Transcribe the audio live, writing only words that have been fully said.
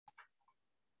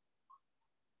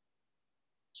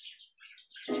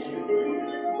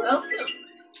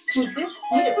to this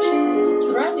year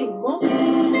thriving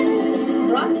moment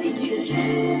brought to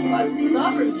you by the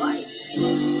Sovereign Light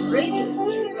Radio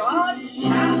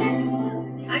broadcast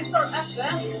Anchor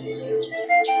FM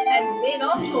and made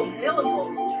also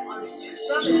available on 6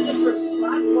 other different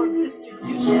platform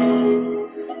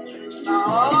distributions.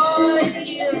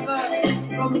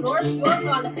 From North York,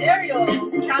 Ontario,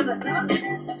 Canada,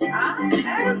 I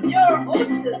am your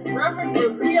hostess, Reverend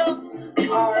Maria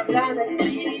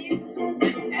Arvanides,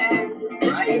 and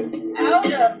right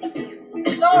out of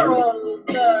Laurel,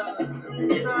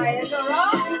 Niagara,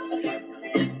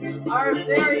 our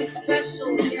very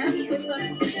special guest with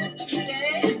us here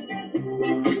today,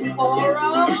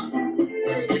 Cora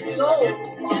Cristobal.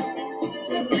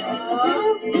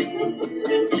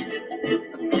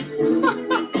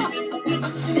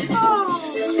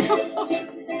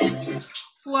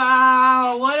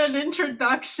 Wow, what an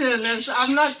introduction. As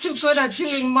I'm not too good at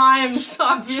doing mimes,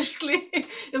 obviously.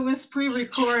 It was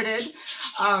pre-recorded.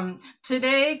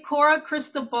 Today, Cora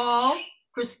Cristobal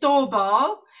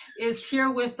is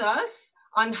here with us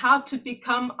on how to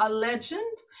become a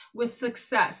legend with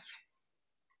success.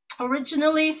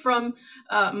 Originally from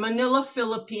Manila,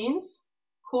 Philippines,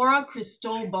 Cora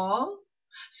Cristobal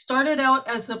started out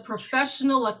as a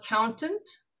professional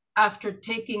accountant. After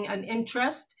taking an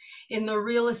interest in the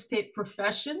real estate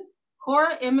profession,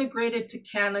 Cora immigrated to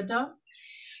Canada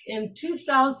in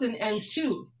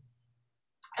 2002.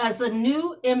 As a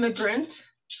new immigrant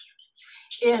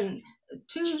in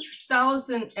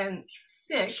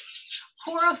 2006,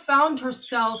 Cora found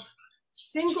herself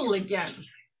single again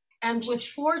and with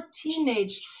 4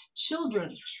 teenage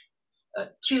children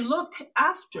to look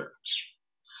after.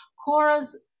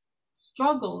 Cora's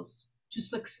struggles to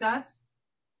success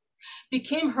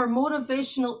became her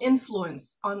motivational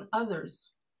influence on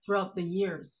others throughout the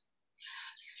years.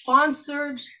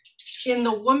 Sponsored in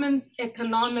the Women's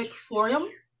Economic Forum,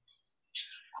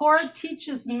 Cora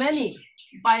teaches many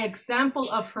by example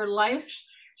of her life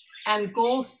and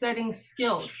goal-setting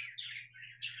skills.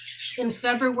 In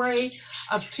February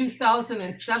of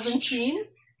 2017,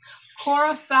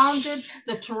 Cora founded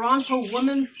the Toronto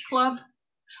Women's Club,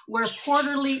 where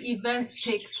quarterly events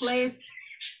take place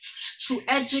to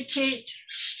educate,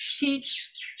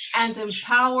 teach, and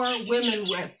empower women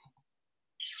with.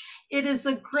 It is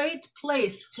a great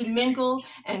place to mingle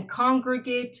and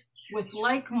congregate with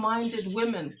like-minded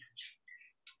women.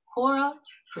 Cora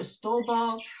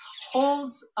Cristobal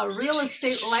holds a real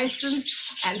estate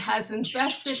license and has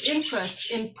invested interest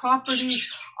in properties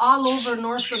all over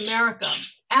North America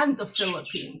and the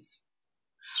Philippines.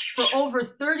 For over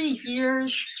 30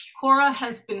 years, Cora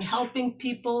has been helping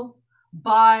people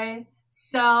buy,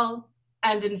 sell,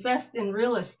 and invest in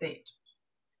real estate.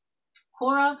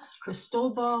 Cora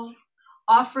Cristobal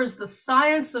offers the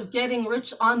Science of Getting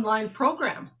Rich online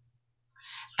program.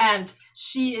 And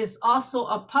she is also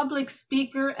a public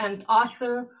speaker and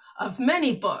author of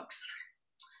many books.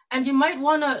 And you might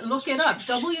want to look it up,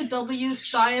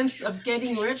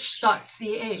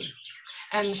 www.scienceofgettingrich.ca,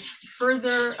 and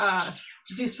further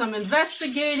do some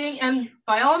investigating, and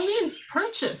by all means,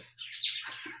 purchase.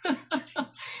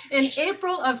 In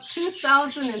April of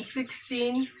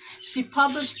 2016, she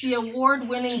published the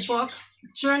award-winning book,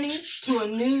 Journey to a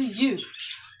New You,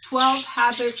 12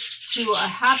 Habits to a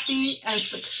Happy and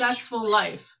Successful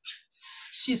Life.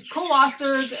 She's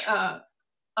co-authored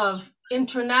of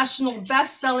international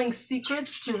best-selling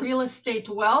Secrets to Real Estate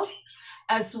Wealth,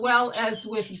 as well as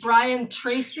with Brian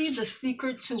Tracy, The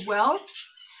Secret to Wealth,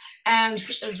 and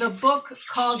the book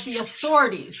called The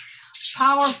Authorities,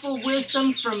 Powerful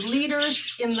Wisdom from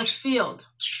Leaders in the Field.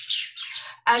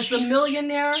 As a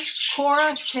millionaire,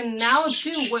 Cora can now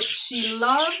do what she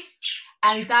loves,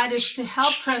 and that is to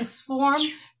help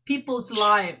transform people's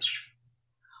lives.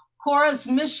 Cora's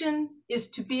mission is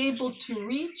to be able to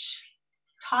reach,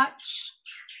 touch,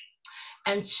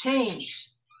 and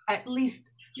change at least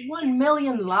 1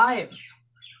 million lives.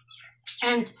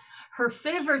 And her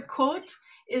favorite quote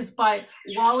is by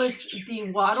Wallace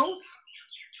D. Wattles.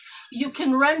 You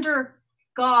can render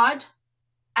God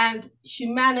and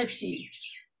humanity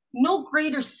no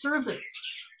greater service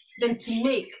than to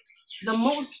make the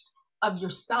most of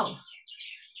yourself.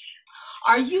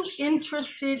 Are you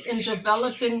interested in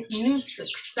developing new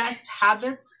success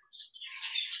habits?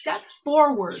 Step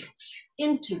forward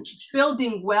into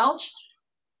building wealth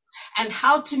and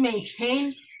how to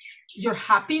maintain your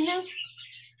happiness.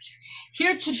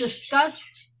 Here to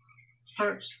discuss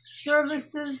her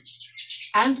services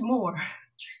and more,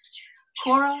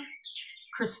 Cora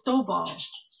Cristobal.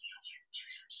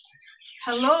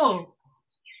 Hello,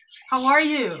 how are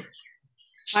you?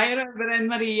 Hi, Reverend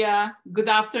Maria. Good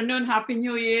afternoon. Happy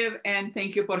New Year, and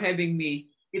thank you for having me.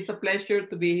 It's a pleasure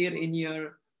to be here in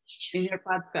your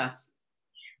podcast.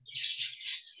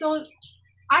 So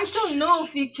I don't know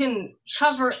if we can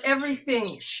cover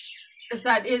everything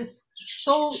that is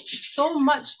so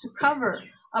much to cover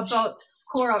about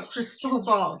Cora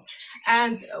Cristobal,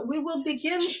 and we will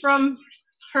begin from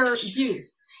her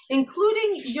youth,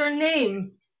 including your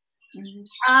name. Mhm.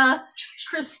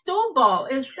 Cristobal,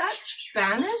 is that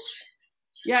Spanish?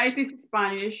 Yeah, it is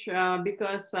Spanish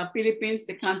because Philippines,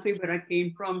 the country where I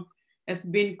came from, has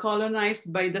been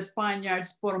colonized by the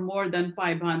Spaniards for more than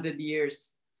 500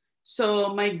 years.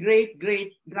 So my great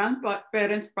great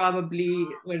grandparents probably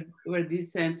were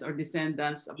descendants or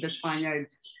descendants of the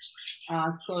Spaniards.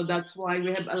 So that's why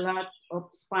we have a lot of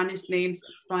Spanish names,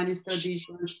 Spanish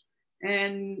traditions,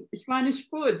 and Spanish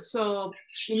food. So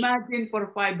imagine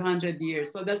for 500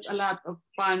 years. So that's a lot of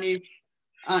Spanish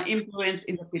influence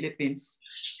in the Philippines.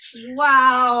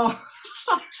 Wow.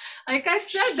 Like I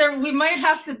said, there we might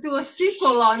have to do a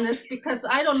sequel on this because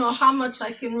I don't know how much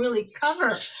I can really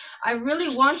cover. I really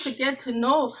want to get to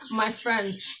know my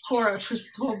friend Cora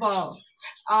Cristobal.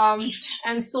 Um,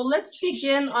 and so let's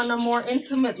begin on a more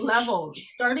intimate level,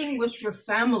 starting with your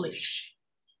family.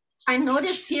 I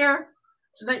notice here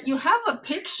that you have a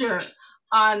picture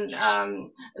on,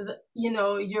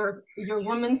 your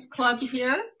women's club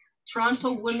here,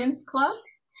 Toronto Women's Club.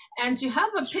 And you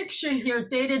have a picture here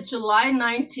dated July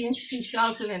 19th,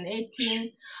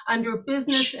 2018, under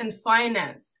business and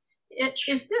finance.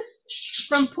 Is this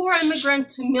from poor immigrant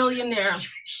to millionaire?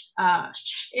 Uh,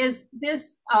 is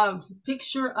this a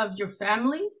picture of your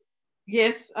family?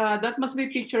 Yes, that must be a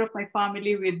picture of my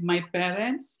family with my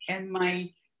parents and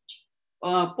my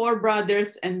four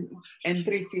brothers and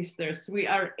three sisters. We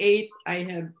are eight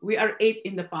in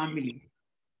the family.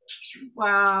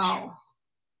 Wow.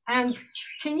 And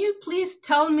can you please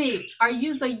tell me, are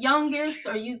you the youngest?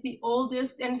 Are you the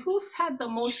oldest? And who's had the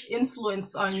most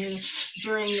influence on you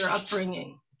during your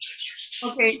upbringing?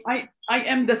 Okay, I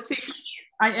am the sixth.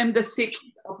 I am the sixth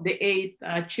of the eight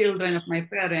children of my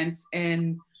parents,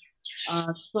 and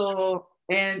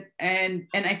and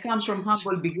I come from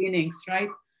humble beginnings, right?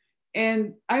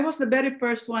 And I was the very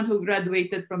first one who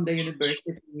graduated from the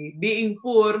university. Being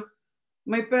poor,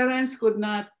 my parents could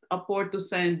not afford to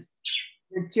send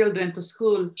their children to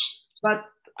school, but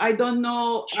I don't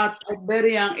know. At a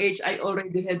very young age, I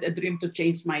already had a dream to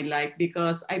change my life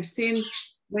because I've seen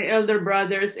my elder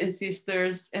brothers and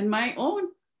sisters and my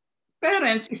own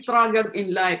parents struggled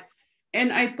in life.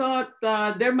 And I thought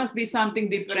there must be something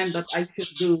different that I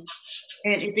should do,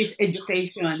 and it is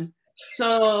education.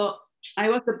 So I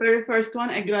was the very first one.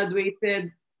 I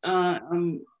graduated a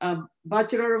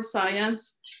Bachelor of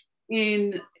Science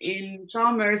in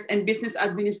Commerce and Business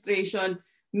Administration,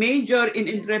 major in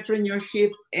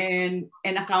entrepreneurship and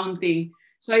accounting.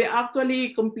 So I actually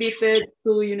completed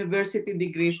two university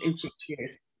degrees in 6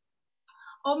 years.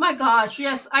 Oh my gosh,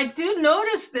 yes, I do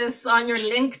notice this on your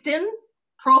LinkedIn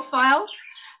profile.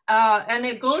 And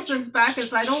it goes as back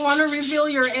as I don't want to reveal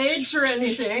your age or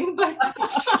anything, but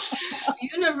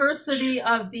University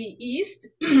of the East,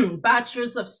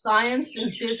 Bachelor's of Science in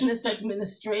Business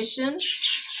Administration,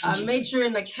 major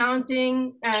in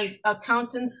accounting and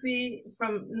accountancy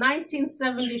from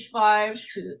 1975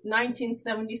 to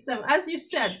 1977. As you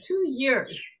said, 2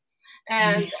 years.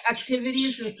 And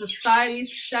activities in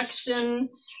societies section,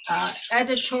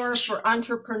 editor for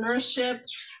entrepreneurship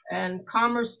and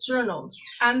Commerce Journal.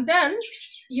 And then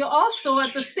you also,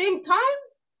 at the same time,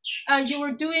 you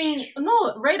were doing,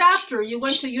 no, right after, you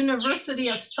went to University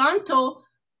of Santo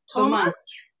Tomas Tomas.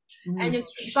 and Mhm.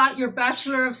 you got your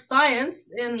Bachelor of Science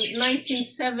in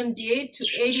 1978 to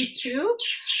 82,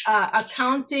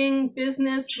 accounting,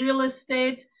 business, real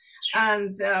estate,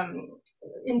 and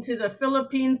into the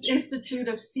Philippines Institute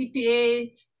of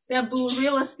CPA, Cebu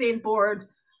Real Estate Board,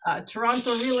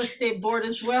 Toronto Real Estate Board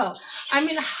as well. I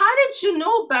mean, how did you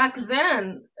know back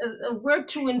then where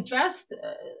to invest?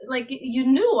 Like you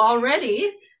knew already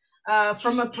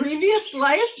from a previous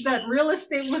life that real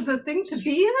estate was the thing to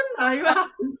be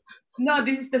in? No,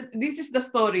 this is the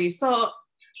story. So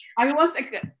I was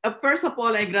first of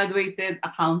all, I graduated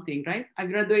accounting, right? I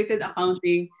graduated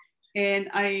accounting, and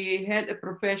I had a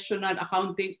professional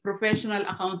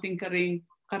accounting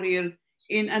career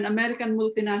in an American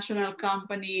multinational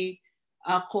company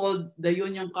called the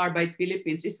Union Carbide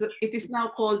Philippines. It is now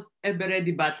called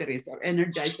Eveready Batteries or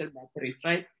Energizer Batteries,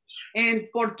 right? And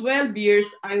for 12 years,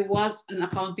 I was an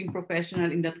accounting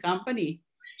professional in that company.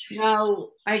 Now,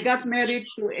 I got married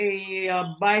to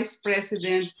a vice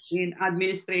president in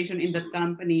administration in that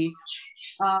company.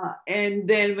 And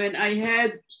then when I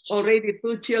had already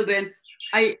two children,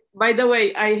 by the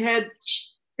way, I had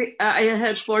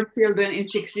four children in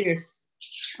 6 years.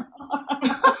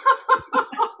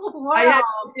 I Wow. had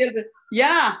four children.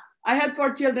 Yeah, I had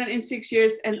four children in 6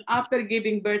 years, and after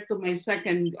giving birth to my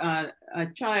second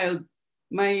child,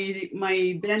 my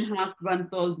then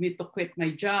husband told me to quit my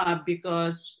job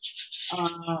because,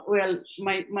 well,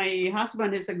 my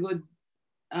husband is a good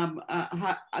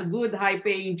high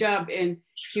paying job, and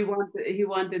he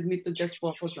wanted me to just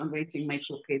focus on raising my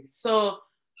two kids. So,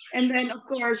 and then of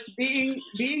course,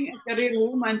 being a career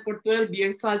woman for 12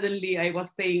 years, suddenly I was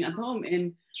staying at home,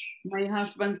 and my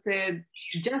husband said,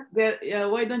 just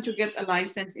why don't you get a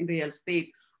license in real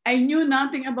estate? I knew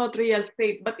nothing about real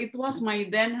estate, but it was my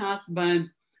then husband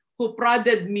who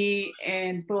prodded me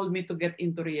and told me to get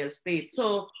into real estate.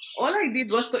 So all I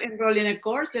did was to enroll in a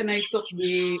course, and I took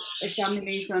the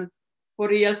examination for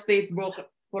real estate broker,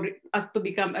 for us to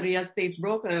become a real estate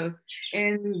broker.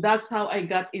 And that's how I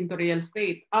got into real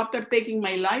estate. After taking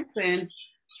my license,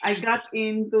 I got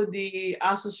into the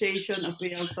Association of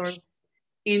Realtors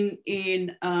in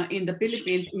the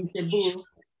Philippines, in Cebu.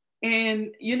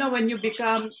 And when you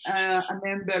become a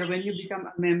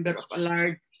member of a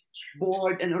large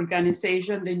board and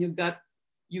organization, then you get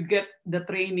the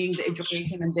training, the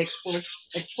education, and the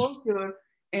exposure,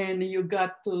 and you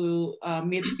got to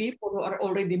meet people who are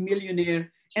already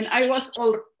millionaire. And I was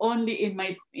only in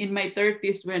my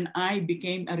 30s when I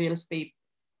became a real estate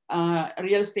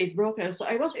broker. So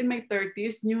I was in my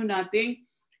 30s, knew nothing,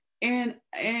 and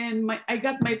I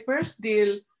got my first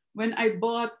deal when I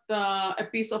bought a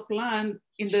piece of land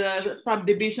in the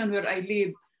subdivision where I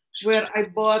live, where I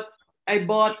bought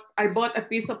a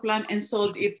piece of land and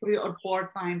sold it 3 or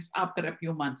 4 times after a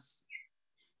few months.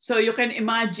 So you can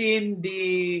imagine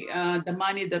the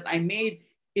money that I made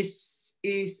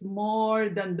is more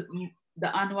than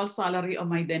the annual salary of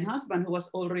my then husband, who was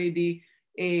already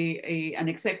an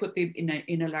executive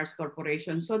in a large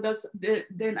corporation. So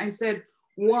then I said,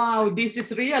 wow, this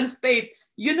is real estate.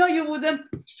 You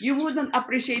wouldn't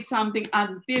appreciate something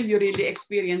until you really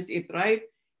experience it, right?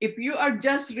 If you are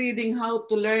just reading how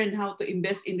to learn how to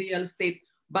invest in real estate,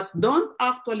 but don't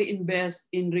actually invest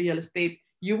in real estate,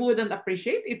 you wouldn't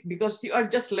appreciate it because you are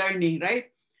just learning, right?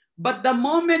 But the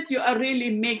moment you are really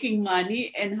making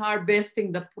money and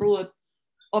harvesting the fruit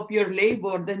of your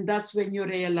labor, then that's when you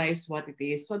realize what it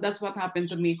is. So that's what happened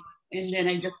to me. And then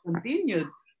I just continued,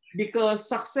 because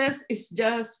success is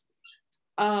just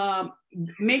um,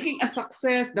 making a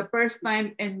success the first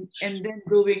time, and then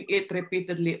doing it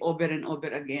repeatedly over and over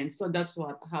again. So that's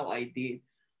how I did.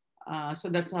 So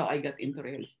that's how I got into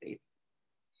real estate.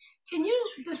 Can you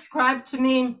describe to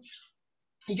me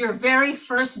your very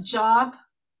first job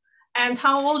and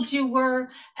how old you were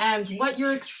and what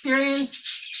your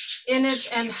experience in it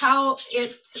and how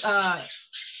it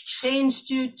changed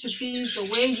you to be the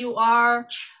way you are,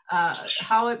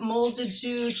 how it molded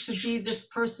you to be this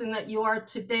person that you are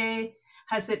today?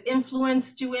 Has it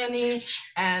influenced you any?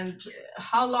 And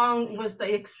how long was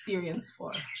the experience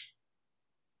for?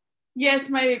 Yes,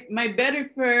 my very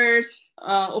first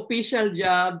official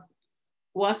job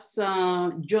was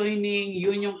joining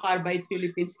Union Carbide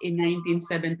Philippines in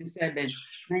 1977.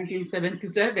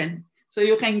 1977. So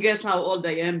you can guess how old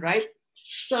I am, right?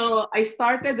 So I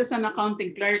started as an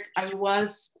accounting clerk. I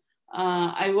was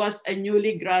a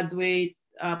newly graduate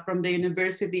from the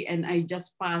university, and I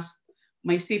just passed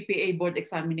my CPA board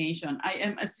examination. I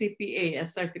am a CPA, a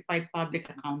certified public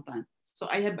accountant. So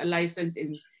I have a license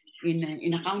in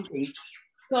accounting.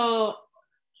 So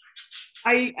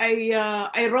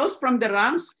I rose from the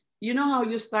ranks. You know how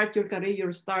you start your career?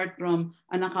 You start from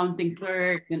an accounting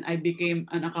clerk, and I became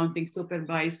an accounting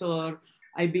supervisor.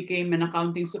 I became an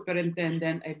accounting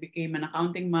superintendent. I became an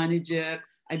accounting manager.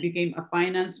 I became a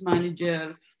finance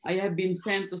manager. I have been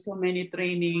sent to so many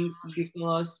trainings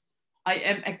because I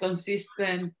have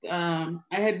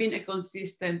been a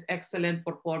consistent, excellent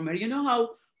performer. You know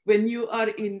how when you are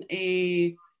in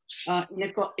a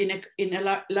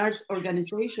large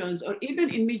organizations, or even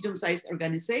in medium-sized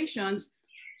organizations,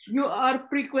 you are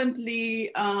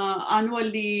frequently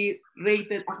annually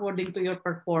rated according to your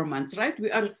performance, right?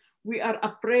 We are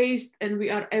appraised and we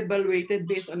are evaluated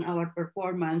based on our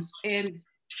performance. And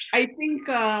I think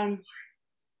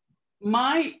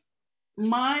my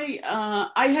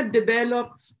I have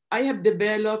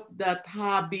developed that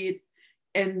habit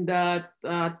and that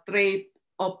trait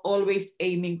of always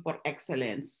aiming for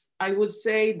excellence. I would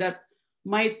say that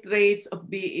my traits of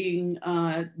being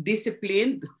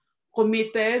disciplined,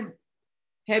 committed,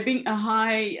 having a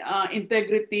high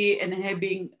integrity and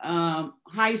having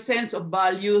high sense of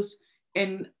values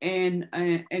and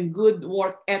good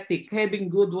work ethic,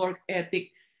 having good work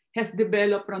ethic has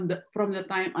developed from the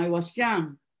time I was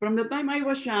young. From the time I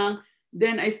was young,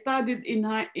 then I studied in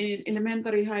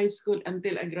elementary high school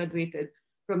until I graduated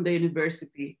from the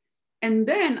university. And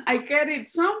then I carried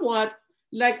somewhat,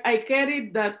 like I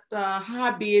carried that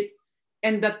habit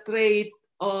and the trait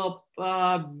of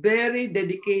very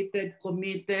dedicated,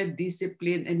 committed,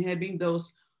 disciplined, and having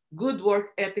those good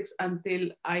work ethics until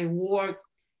I work.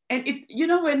 And it, you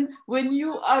know, when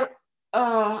you are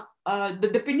the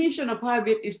definition of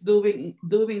habit is doing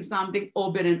something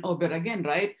over and over again,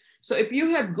 right? So if you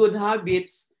have good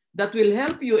habits, that will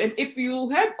help you, and if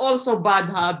you have also bad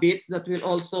habits, that will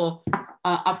also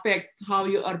affect how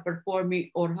you are performing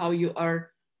or how you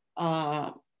are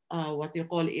what you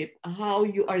call it, how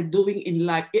you are doing in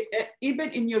life, even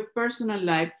in your personal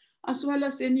life as well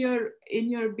as in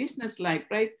your business life,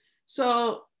 right?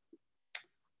 So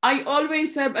I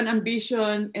always have an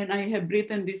ambition, and I have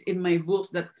written this in my books,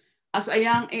 that as a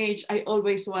young age, I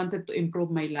always wanted to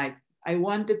improve my life. I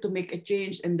wanted to make a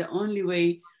change, and the only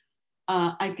way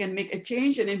I can make a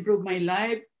change and improve my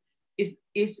life is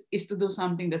to do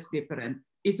something that's different.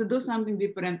 Is to do something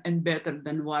different and better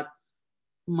than what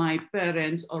my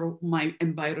parents or my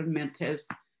environment has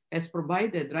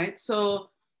provided, right? So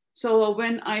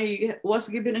when I was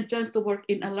given a chance to work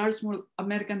in a large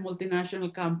American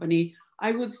multinational company,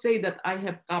 I would say that I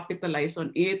have capitalized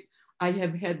on it. I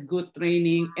have had good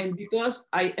training, and because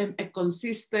I am a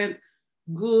consistent,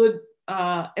 good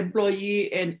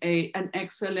employee and an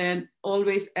excellent,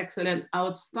 always excellent,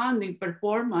 outstanding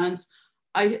performance,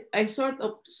 I sort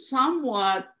of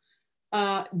somewhat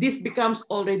this becomes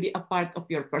already a part of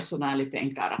your personality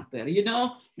and character. You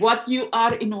know, what you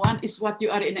are in one is what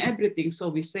you are in everything. So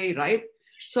we say, right?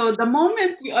 So the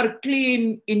moment you are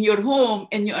clean in your home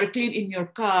and you are clean in your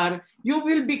car, you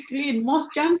will be clean.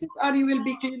 Most chances are you will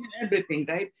be clean in everything,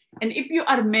 right? And if you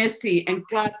are messy and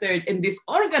cluttered and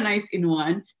disorganized in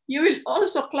one, you will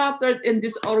also cluttered and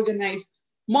disorganized,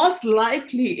 most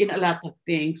likely in a lot of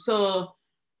things. So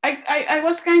I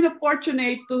was kind of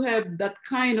fortunate to have that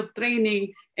kind of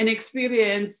training and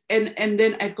experience, and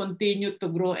then I continued to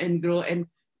grow and grow. And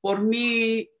for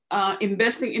me,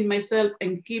 investing in myself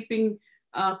and keeping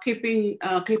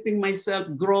myself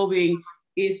growing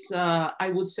is, I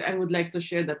would say, I would like to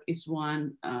share that is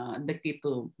one the key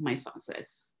to my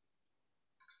success.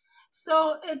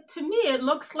 So to me, it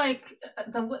looks like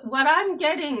what I'm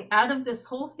getting out of this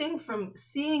whole thing from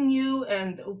seeing you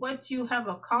and what you have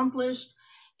accomplished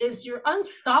is your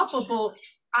unstoppable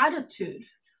attitude.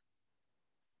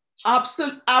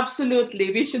 Absolutely,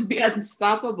 we should be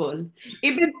unstoppable.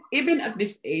 Even at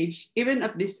this age,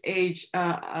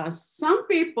 some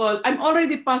people. I'm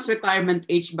already past retirement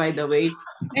age, by the way,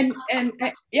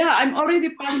 yeah, I'm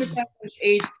already past retirement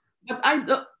age. But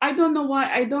I don't know why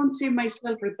I don't see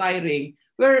myself retiring.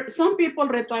 Where some people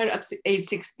retire at age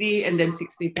 60 and then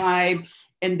 65,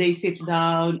 and they sit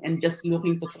down and just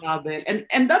looking to travel,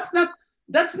 and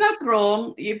that's not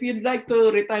wrong if you'd like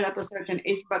to retire at a certain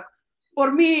age, but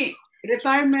for me,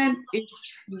 retirement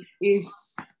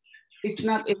is is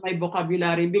not in my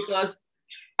vocabulary because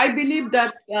I believe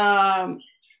that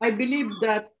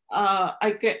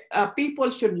people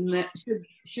should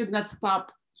not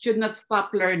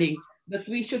stop learning. That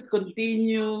we should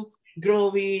continue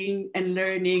growing and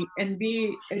learning and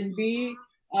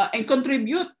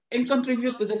contribute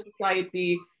to the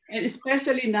society. And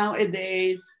especially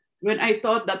nowadays, when I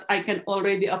thought that I can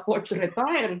already afford to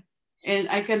retire and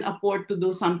I can afford to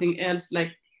do something else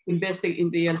like investing in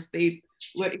real estate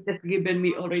where it has given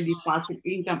me already passive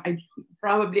income. I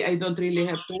don't really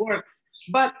have to work.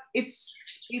 But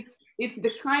it's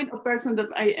the kind of person that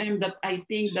I am, that I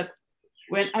think that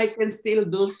when I can still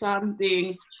do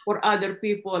something for other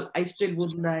people, I still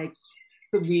would like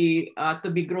to be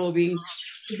growing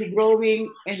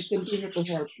and continue to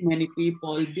help many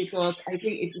people, because I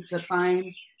think it is the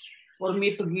time for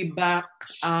me to give back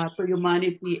to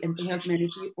humanity and to help many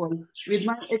people with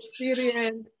my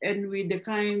experience and with the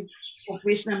kind of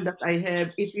wisdom that I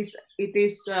have. It is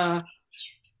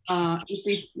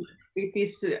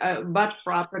but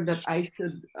proper that I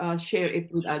should share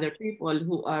it with other people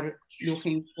who are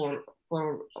looking for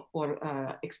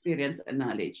experience and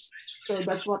knowledge. So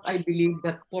that's what I believe,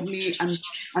 that for me,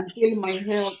 until my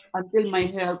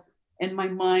health and my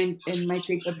mind and my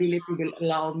capability will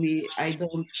allow me, I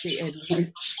don't see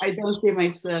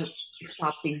myself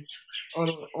stopping or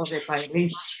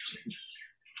retiring.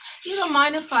 You don't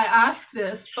mind if I ask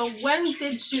this, but when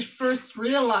did you first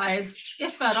realize,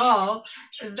 if at all,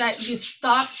 that you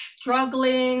stopped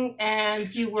struggling and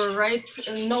you were right,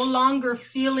 no longer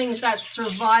feeling that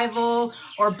survival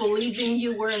or believing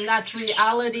you were in that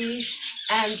reality?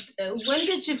 And when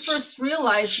did you first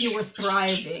realize you were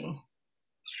thriving?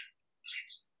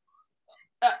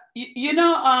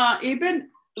 Even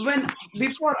when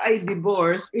before I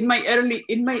divorced, in my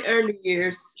early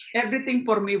years, everything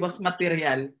for me was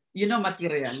material.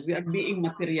 Material. We are being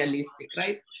materialistic,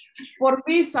 right? For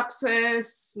me,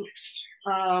 success,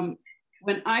 um,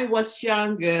 when I was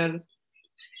younger,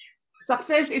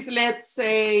 success is, let's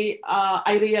say,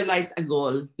 I realized a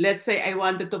goal. Let's say I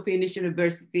wanted to finish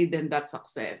university, then that's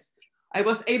success. I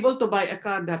was able to buy a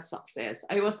car, that's success.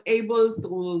 I was able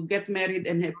to get married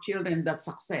and have children, that's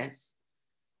success.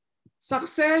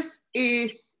 Success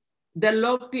is the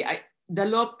lofty, the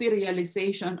lofty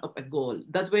realization of a goal.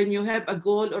 That when you have a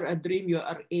goal or a dream, you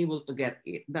are able to get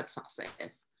it. That's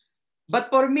success. But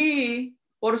for me,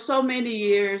 for so many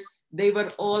years, they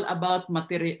were all about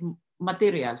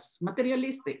materials,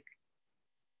 materialistic.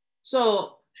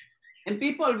 So, and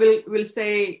people will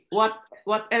say,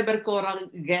 whatever Cora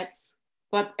gets,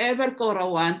 whatever Cora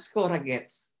wants, Cora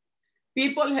gets.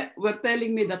 People were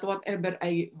telling me that whatever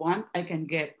I want, I can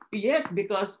get. Yes,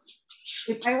 because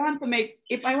if I want to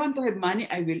have money,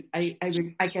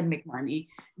 I can make money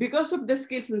because of the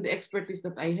skills and the expertise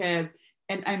that I have,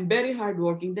 and I'm very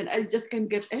hardworking. Then I just can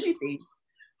get anything.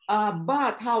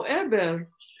 But however,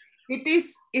 it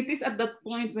is at that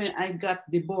point when I got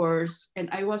divorced and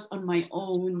I was on my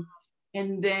own,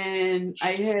 and then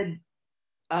I had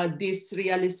this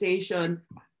realization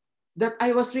that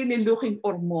I was really looking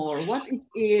for more. What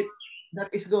is it that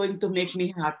is going to make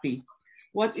me happy?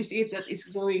 What is it that is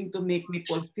going to make me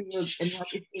fulfilled? And what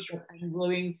is it that I'm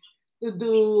going to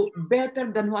do better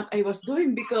than what I was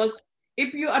doing? Because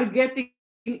if you are getting,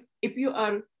 if you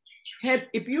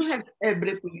have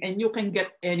everything and you can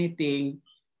get anything,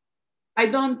 I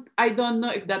don't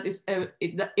know if that is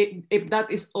if that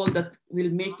is all that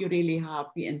will make you really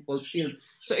happy and fulfilled.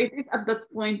 So it is at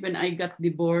that point when I got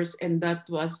divorced, and that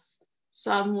was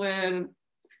somewhere.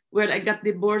 Well, I got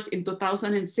divorced in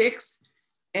 2006,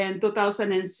 and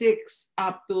 2006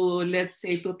 up to, let's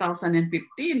say,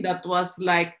 2015. That was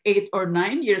like 8 or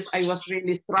 9 years. I was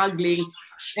really struggling,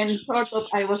 and sort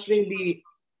of I was really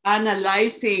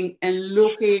analyzing and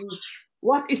looking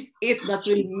what is it that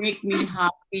will make me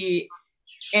happy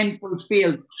and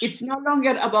fulfilled. It's no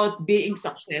longer about being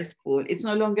successful. It's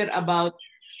no longer about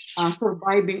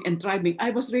surviving and thriving. I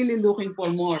was really looking for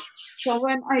more. So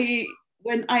when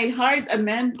I hired a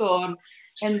mentor,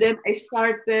 and then I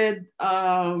started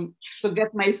to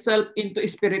get myself into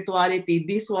spirituality,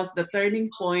 this was the turning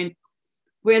point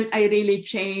when I really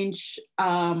changed.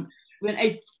 When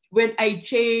I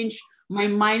changed my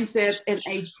mindset, and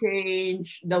I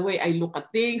changed the way I look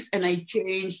at things, and I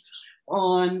changed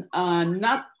on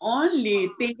not only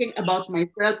thinking about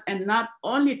myself and not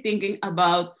only thinking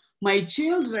about my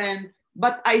children,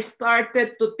 but I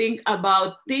started to think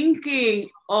about thinking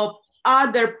of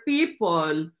other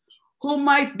people who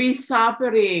might be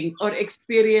suffering or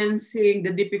experiencing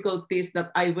the difficulties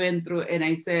that I went through. And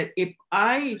I said, if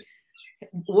I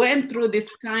went through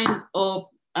this kind of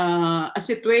a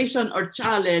situation or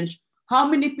challenge, how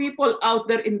many people out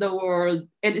there in the world,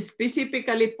 and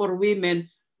specifically for women,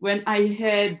 when I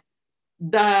had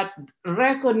that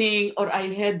reckoning or I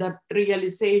had that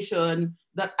realization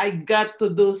that I got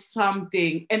to do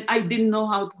something and I didn't know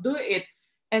how to do it.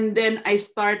 And then I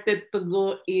started to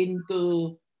go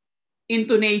into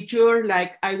nature,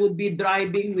 like I would be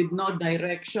driving with no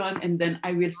direction, and then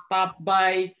I will stop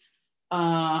by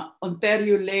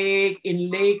Ontario Lake, in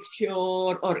Lake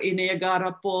Shore, or in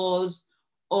Niagara Falls,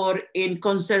 or in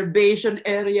conservation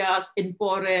areas, in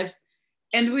forest,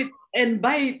 and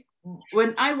by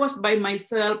when I was by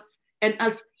myself, and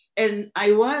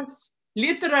I was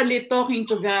literally talking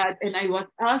to God, and I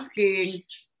was asking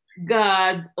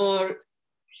God, or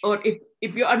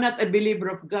if you are not a believer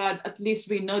of God, at least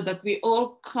we know that we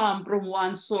all come from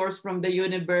one source, from the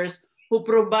universe, who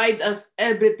provide us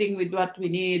everything with what we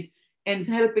need and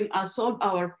helping us solve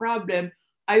our problem.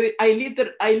 I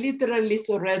literally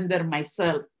surrender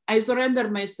myself. I surrender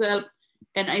myself,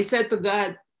 and I said to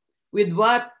God, with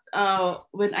what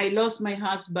when I lost my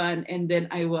husband, and then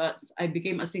I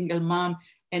became a single mom,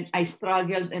 and I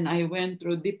struggled and I went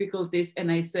through difficulties,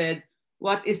 and I said,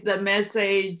 what is the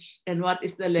message, and what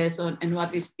is the lesson, and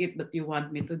what is it that you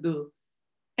want me to do?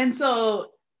 And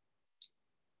so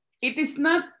it is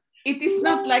not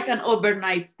like an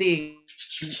overnight thing.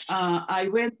 I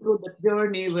went through the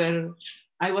journey where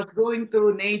I was going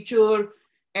through nature,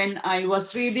 and I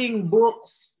was reading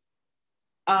books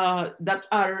that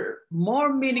are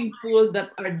more meaningful,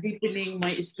 that are deepening my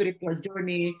spiritual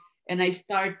journey. And I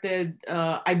started,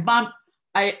 I bumped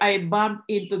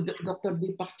into Dr.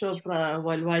 Deepak Chopra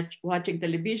while watching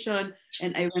television,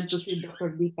 and I went to see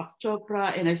Dr. Deepak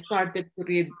Chopra, and I started to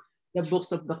read the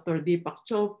books of Dr. Deepak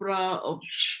Chopra, of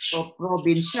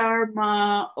Robin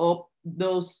Sharma, of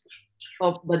those,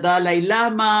 of the Dalai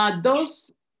Lama,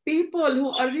 those people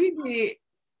who are really,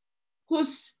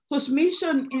 whose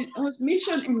mission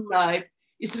in life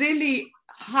is really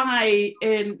high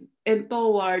and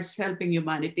towards helping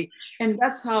humanity. And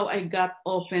that's how I got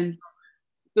open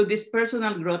to this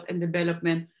personal growth and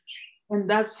development. And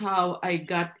that's how I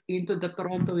got into the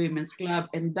Toronto Women's Club.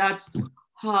 And that's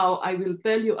how I will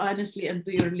tell you honestly and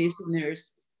to your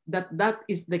listeners that that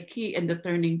is the key and the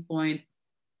turning point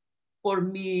for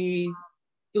me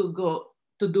to go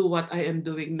to do what I am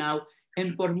doing now.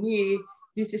 And for me,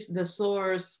 this is the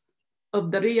source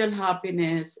of the real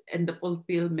happiness and the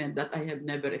fulfillment that I have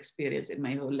never experienced in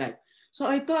my whole life. So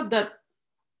I thought that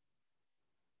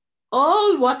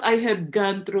all what I have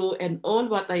gone through and all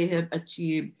what I have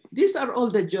achieved, these are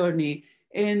all the journey.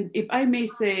 And if I may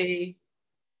say,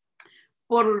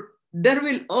 for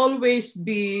there's always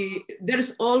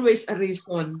a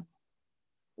reason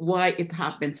why it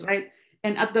happens, right?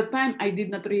 And at the time, I did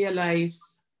not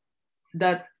realize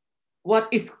that what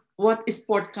is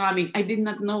forthcoming. I did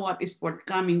not know what is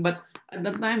forthcoming, but at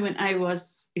the time when I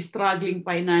was struggling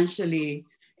financially,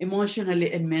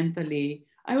 emotionally, and mentally,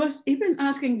 I was even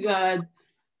asking God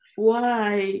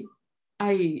why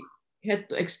I had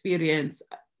to experience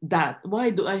that. Why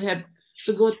do I have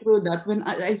to go through that when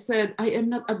I said I am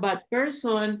not a bad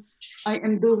person? I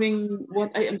am doing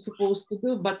what I am supposed to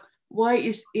do, but why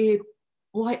is it?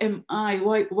 Why am I?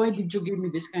 Why did you give me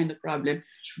this kind of problem?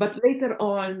 But later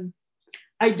on,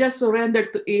 I just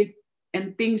surrendered to it,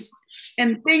 and things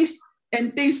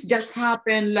just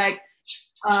happen. Like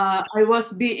I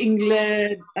was being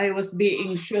led, I was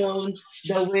being shown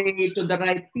the way to the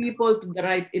right people, to the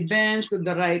right events, to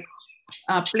the right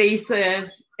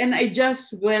places, and I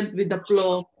just went with the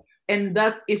flow. And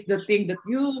that is the thing that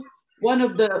one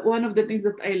of the things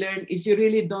that I learned is you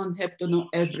really don't have to know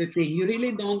everything. You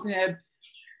really don't have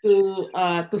to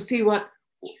see what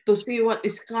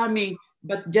is coming,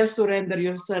 but just surrender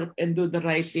yourself and do the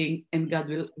right thing, and God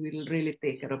will really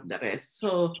take care of the rest.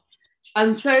 So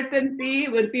uncertainty,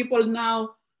 when people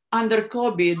now under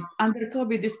COVID,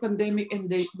 this pandemic, and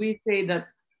we say that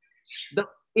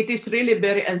it is really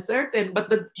very uncertain, but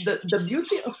the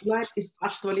beauty of life is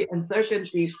actually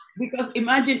uncertainty. Because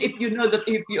imagine if you know that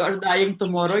if you are dying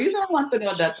tomorrow, you don't want to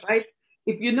know that, right?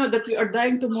 If you know that you are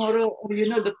dying tomorrow, or you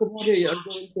know that tomorrow you are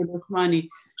going to lose money.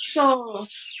 So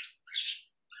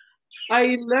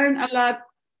I learned a lot,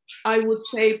 I would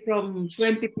say, from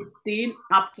 2015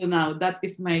 up to now. That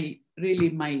is my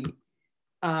the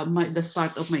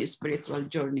start of my spiritual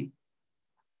journey.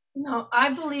 No, I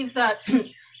believe that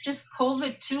this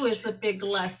COVID too is a big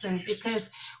lesson because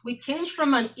we came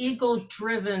from an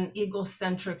ego-driven,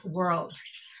 egocentric world,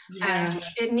 Yeah, and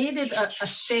it needed a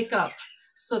shake-up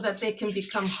so that they can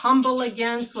become humble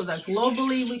again, so that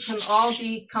globally we can all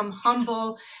become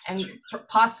humble and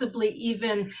possibly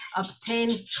even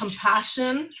obtain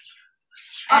compassion.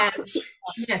 And absolutely.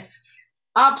 yes,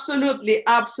 Absolutely,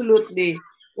 absolutely.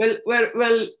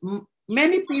 Well,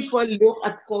 many people look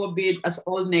at COVID as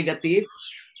all negative.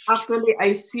 Actually,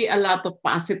 I see a lot of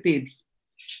positives.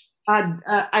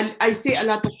 I see a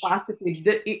lot of positive.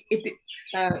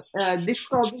 This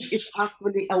COVID is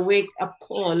actually a wake-up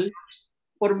call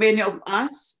for many of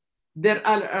us. There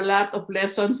are a lot of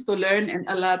lessons to learn and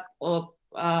a lot of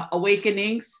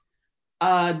awakenings.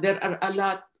 There are a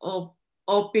lot of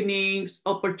openings,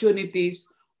 opportunities,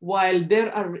 while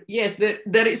there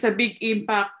is a big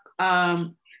impact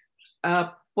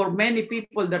for many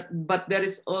people, but there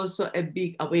is also a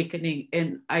big awakening.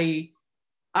 And I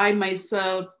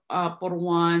myself, for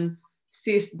one,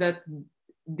 sees that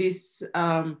this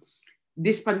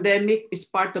this pandemic is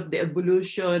part of the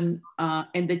evolution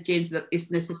and the change that is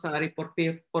necessary for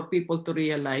people to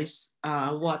realize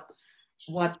what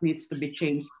needs to be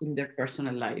changed in their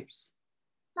personal lives.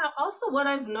 now also what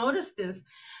I've noticed is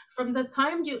from the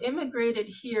time you immigrated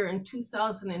here in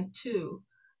 2002,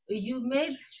 you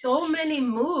made so many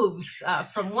moves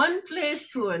from one place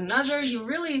to another. You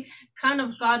really kind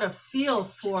of got a feel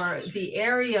for the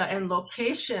area and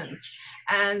locations.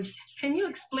 And can you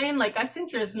explain, like, I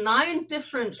think there's 9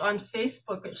 different on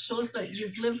Facebook. It shows that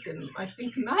you've lived in, I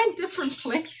think, 9 different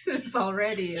places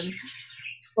already. And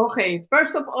Okay,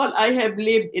 first of all, I have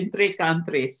lived in 3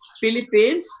 countries: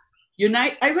 Philippines,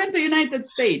 I went to United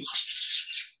States,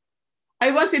 I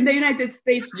was in the United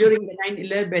States during the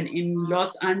 9/11 in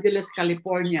Los Angeles,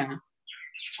 California,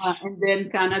 and then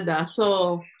Canada.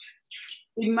 So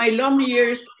in my long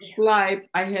years of life,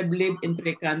 I have lived in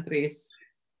 3 countries.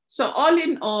 So all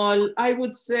in all, I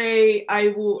would say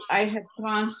I have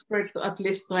transferred to at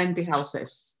least 20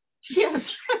 houses.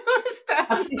 Yes, I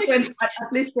At understand. least 20,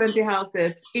 at least 20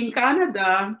 houses. In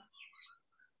Canada,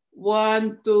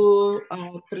 one, two,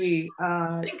 three.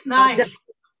 Like nine.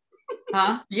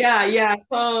 Huh? Yeah, yeah.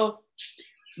 So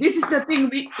this is the thing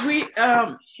we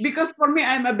because for me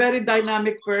I'm a very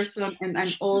dynamic person and I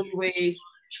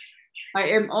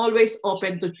am always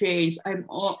open to change. I'm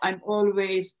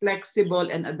always flexible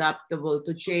and adaptable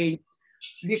to change.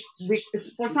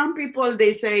 Because for some people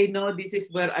they say no, this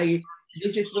is where I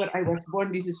was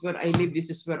born, this is where I live, this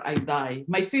is where I die.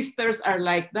 My sisters are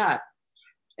like that.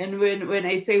 And when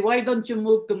I say, why don't you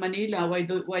move to Manila? Why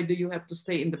do you have to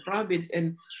stay in the province?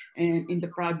 And in the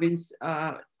province,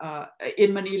 in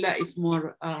Manila is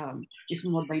more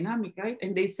dynamic, right?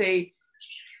 And they say,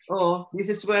 oh, this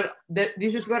is where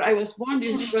I was born.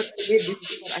 This is where I live. This is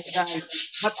where I die.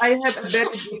 But I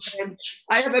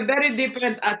have a very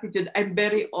different attitude. I'm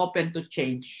very open to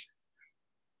change.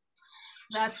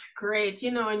 That's great,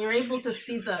 and you're able to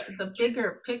see the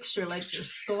bigger picture, like you're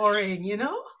soaring.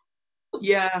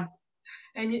 Yeah,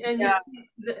 And you yeah, see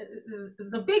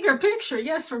the bigger picture.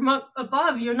 Yes, from up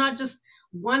above, you're not just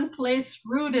one place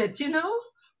rooted.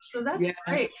 So that's yeah.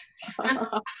 great. And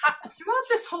throughout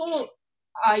this whole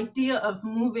idea of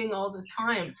moving all the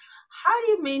time, how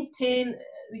do you maintain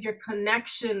your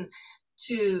connection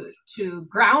to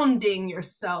grounding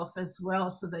yourself as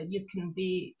well, so that you can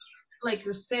be, like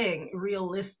you're saying,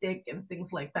 realistic and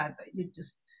things like that you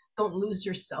just don't lose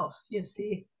yourself, you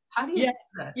see? How do you Yeah,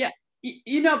 do that? yeah.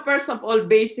 First of all,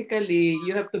 basically,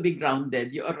 you have to be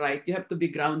grounded. You are right. You have to be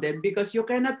grounded because you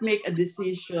cannot make a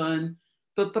decision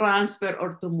to transfer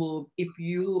or to move if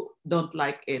you don't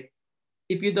like it.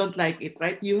 If you don't like it,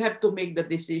 right? You have to make the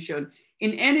decision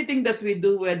in anything that we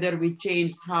do, whether we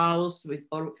change house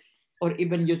or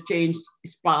even you change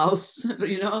spouse,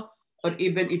 or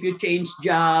even if you change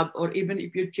job, or even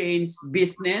if you change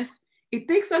business. It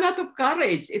takes a lot of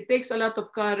courage. It takes a lot of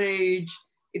courage.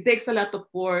 It takes a lot of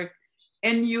work,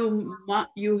 and you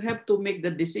have to make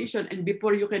the decision. And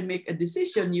before you can make a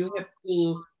decision, you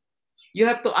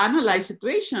have to analyze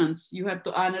situations. You have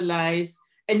to analyze,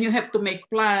 and you have to make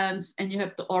plans, and you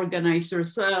have to organize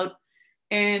yourself.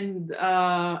 And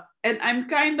I'm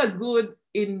kind of good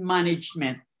in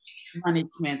management.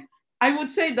 I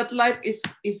would say that life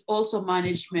is also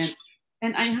management.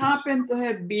 And I happen to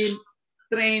have been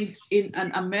trained in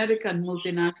an American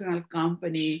multinational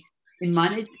company in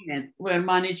management, where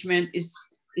management is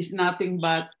nothing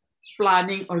but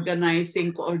planning,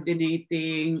 organizing,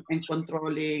 coordinating, and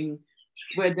controlling,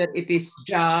 whether it is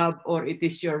job or it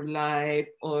is your life,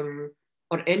 or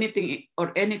anything,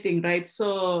 right?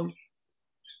 So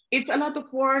it's a lot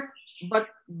of work, but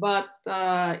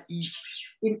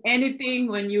in anything,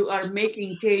 when you are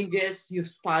making changes, you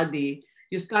study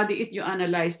it, you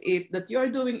analyze it, that you are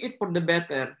doing it for the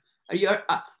better. You're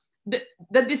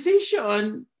the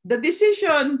decision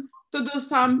to do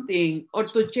something or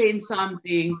to change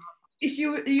something is,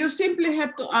 you simply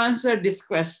have to answer these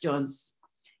questions.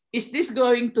 Is this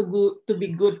going to be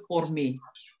good for me?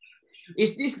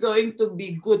 Is this going to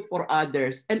be good for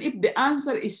others? And if the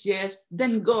answer is yes,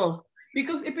 then go.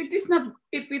 Because if it is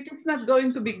not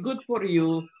going to be good for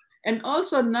you, and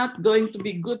also not going to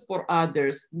be good for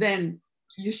others, then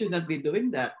you should not be doing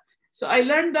that. So I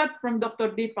learned that from Dr.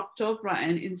 Deepak Chopra,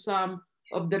 and in some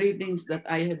of the readings that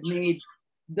I have made,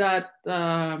 that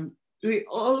we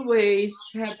always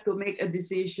have to make a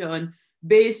decision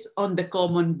based on the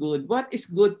common good. What is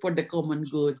good for the common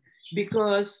good?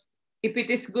 Because if it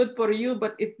is good for you,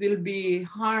 but it will be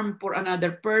harm for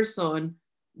another person,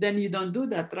 then you don't do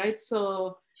that, right?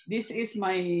 So this is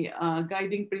my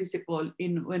guiding principle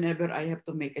in whenever I have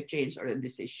to make a change or a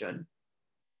decision.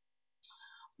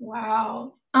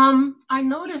 Wow. I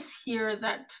notice here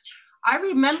that I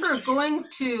remember going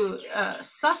to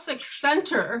Sussex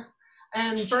Center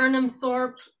and Burnham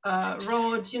Thorpe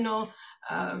Road,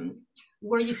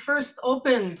 where you first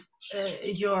opened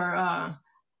your,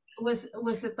 was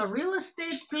it the real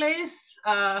estate place?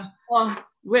 Oh,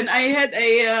 when I had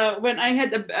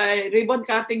a ribbon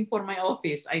cutting for my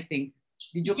office, I think.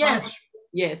 Did you come? Yes.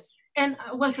 Yes. And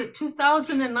was it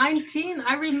 2019?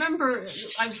 I remember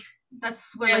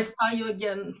that's when I Yes. saw you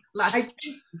again I last.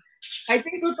 think I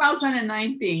think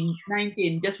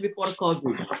 2019, just before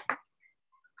COVID.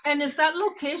 And is that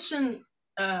location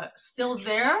still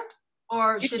there,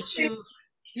 or It's did still, you?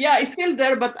 Yeah, it's still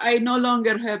there, but I no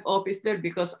longer have office there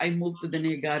because I moved to the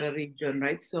Niagara region,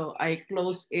 right? So I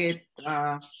closed it.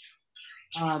 Um,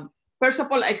 First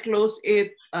of all, I closed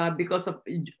it because of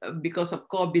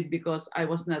COVID, because I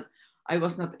was not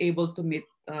able to meet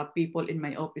people in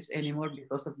my office anymore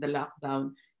because of the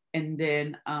lockdown. And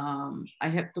then I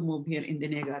have to move here in the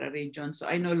Niagara region, so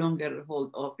I no longer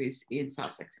hold office in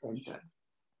Sussex Center.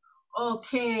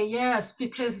 Okay, yes,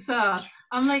 because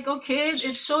I'm like, okay,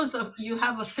 it shows up you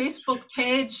have a Facebook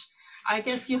page. I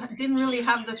guess you didn't really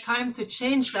have the time to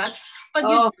change that, but you,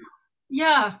 Oh,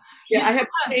 yeah, yeah, you I do have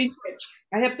to have, change it.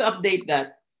 I have to update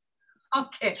that.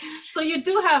 okay. So you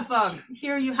do have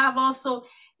here. You have also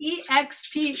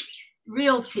EXP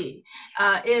Realty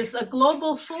is a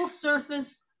global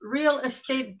full-service real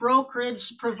estate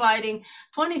brokerage providing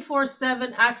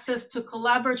 24/7 access to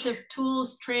collaborative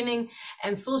tools, training,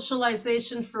 and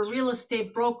socialization for real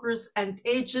estate brokers and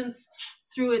agents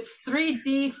through its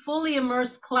 3D fully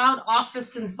immersed cloud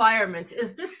office environment.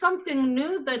 Is this something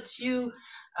new that you?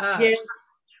 Uh, Yes,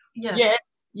 yes. yes,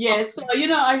 yes. So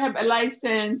I have a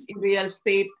license in real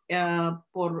estate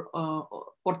for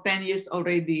 10 years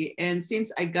already, and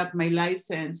since I got my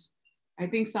license, I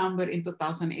think somewhere in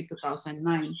 2008,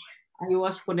 2009, I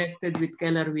was connected with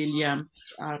Keller Williams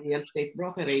real estate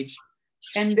brokerage.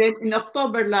 And then in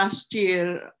October last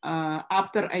year,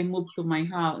 after I moved to my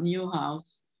new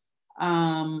house,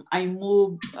 I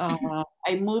moved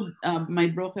my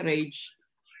brokerage.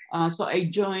 So I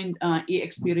joined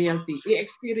EXP Realty.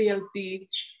 EXP Realty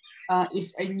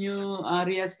is a new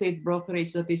real estate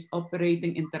brokerage that is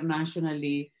operating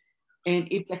internationally, and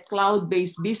it's a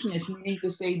cloud-based business, meaning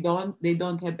to say they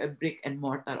don't have a brick and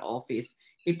mortar office.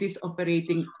 It is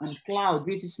operating on cloud,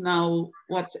 which is now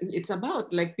what it's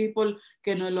about. Like, people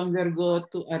can no longer go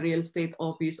to a real estate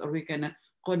office, or we can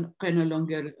no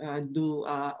longer do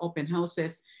open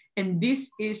houses. And this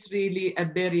is really a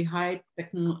very high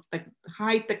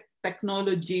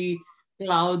technology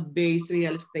cloud-based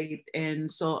real estate.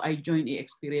 And so I joined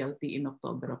EXP Realty in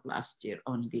October of last year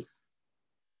only.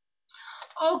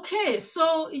 Okay,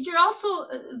 so you're also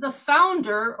the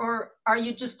founder, or are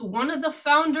you just one of the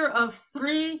founder of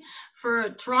three for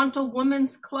Toronto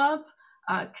Women's Club?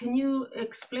 Can you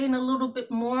explain a little bit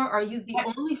more? Are you the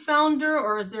only founder,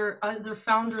 or are there other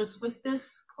founders with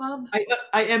this club?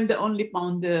 I am the only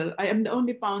founder. I am the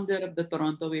only founder of the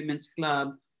Toronto Women's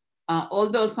Club.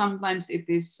 Although sometimes it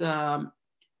is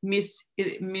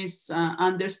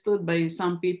misunderstood by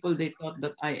some people. They thought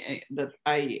that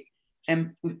I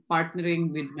am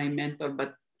partnering with my mentor,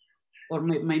 or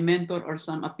my mentor or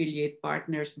some affiliate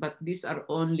partners. But these are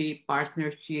only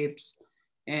partnerships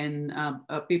and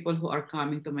people who are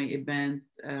coming to my event,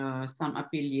 some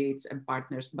affiliates and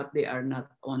partners, but they are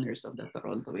not owners of the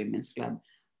Toronto Women's Club.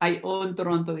 I own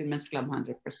Toronto Women's Club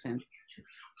 100%.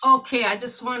 Okay, I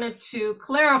just wanted to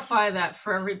clarify that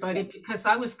for everybody because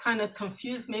I was kind of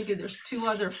confused. Maybe there's two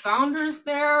other founders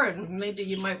there, and maybe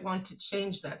you might want to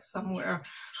change that somewhere.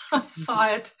 I saw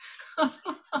it.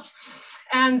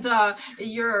 And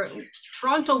your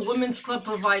Toronto Women's Club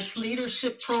provides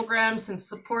leadership programs and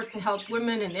support to help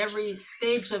women in every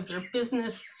stage of their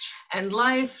business and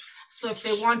life. So if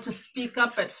they want to speak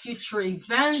up at future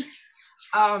events,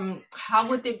 how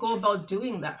would they go about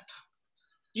doing that?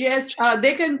 Yes,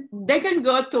 they can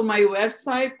go to my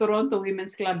website,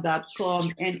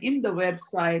 torontowomensclub.com, and in the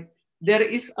website there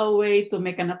is a way to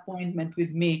make an appointment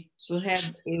with me to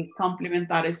have a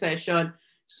complimentary session.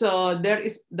 So there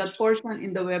is that portion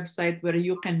in the website where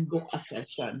you can book a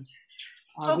session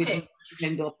with Okay. me. You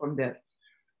can go from there.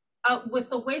 With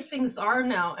the way things are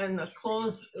now and the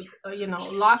closed,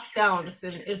 lockdowns,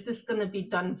 and is this going to be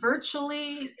done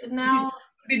virtually This is now?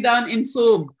 be done in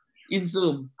Zoom. In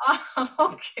Zoom.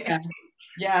 Okay. Yeah.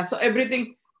 Yeah. So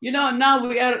everything, now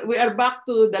we are back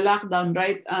to the lockdown,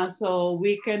 right? So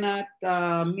we cannot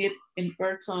meet in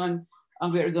person.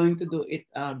 We are going to do it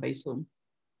by Zoom.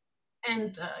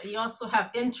 And you also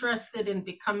have interested in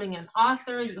becoming an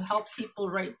author. You help people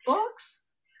write books.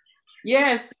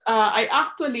 Yes, I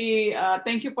actually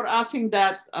thank you for asking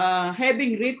that.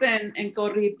 Having written and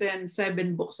co-written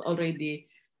 7 books already,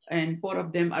 and 4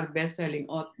 of them are best-selling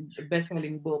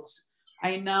books.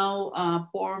 I now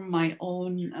form my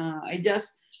own. I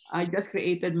just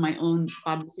created my own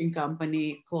publishing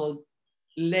company called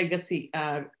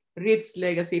Rich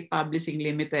Legacy Publishing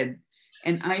Limited,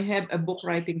 and I have a book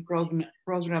writing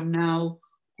program now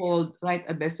called Write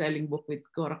a Best-Selling Book with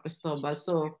Cora Cristobal.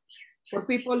 So for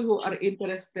people who are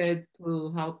interested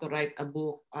to how to write a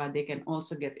book, they can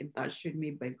also get in touch with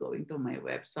me by going to my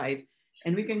website,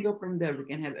 and we can go from there. We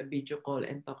can have a video call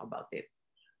and talk about it.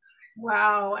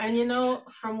 Wow. And you know,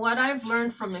 from what I've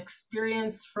learned from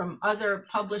experience from other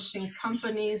publishing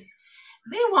companies,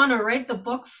 they want to write the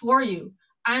book for you.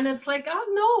 And it's like, oh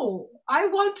no, I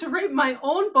want to write my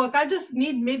own book. I just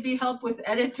need maybe help with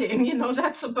editing. You know,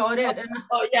 that's about it. And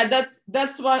Oh yeah, that's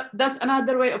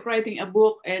another way of writing a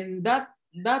book, and that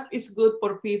is good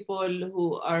for people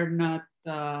who are not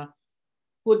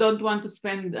who don't want to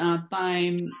spend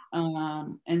time,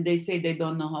 and they say they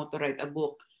don't know how to write a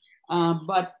book.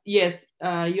 But yes,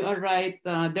 you are right.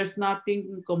 There's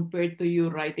nothing compared to you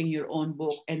writing your own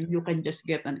book, and you can just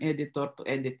get an editor to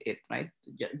edit it, right?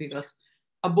 Because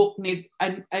a book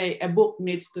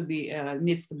needs to be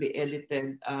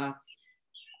edited.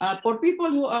 For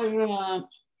people who are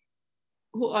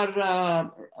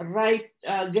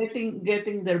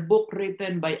getting their book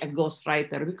written by a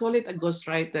ghostwriter. We call it a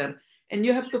ghostwriter, and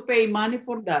you have to pay money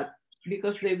for that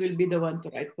because they will be the one to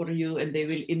write for you, and they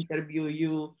will interview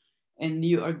you, and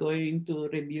you are going to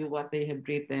review what they have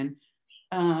written.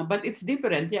 But it's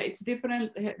different. Yeah, it's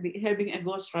different having a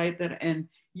ghostwriter and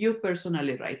you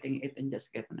personally writing it and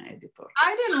just get an editor.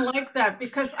 I didn't like that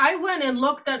because I went and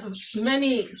looked at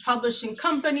many publishing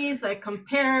companies. I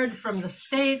compared from the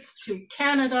States to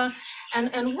Canada.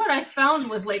 And what I found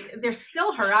was like they're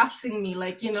still harassing me,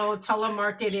 like, you know,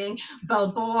 telemarketing,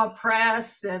 Balboa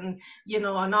Press, and, you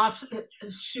know, an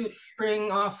offshoot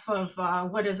spring off of,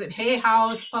 what is it, Hay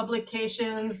House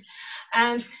Publications.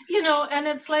 And, you know, and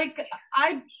it's like,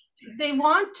 they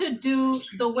want to do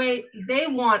the way they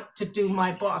want to do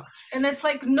my book. And it's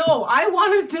like, no, I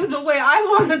want to do the way I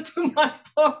want to do my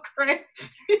book, right?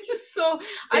 So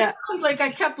I Yeah, found like I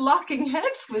kept locking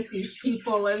heads with these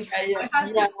people, and yeah, I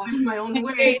had yeah. to find my own My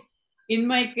way. case, in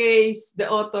my case, the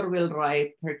author will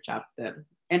write her chapter,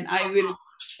 and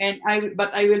but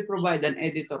I will provide an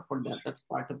editor for that. That's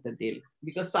part of the deal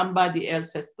because somebody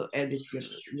else has to edit your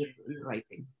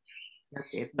writing.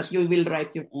 That's it. But you will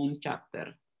write your own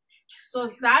chapter.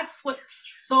 So that's what's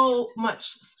so much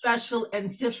special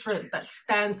and different that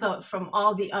stands out from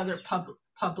all the other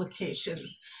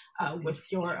publications with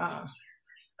your Yeah,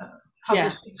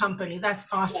 publishing company. That's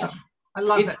yeah. awesome. I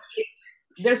love It's it.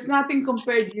 there's nothing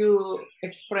compared you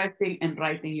expressing and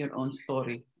writing your own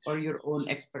story or your own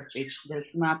expertise. There's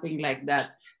nothing like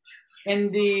that.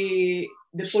 And the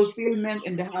fulfillment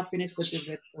and the happiness that you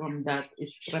get from that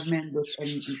is tremendous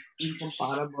and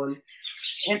incomparable.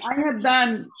 And I have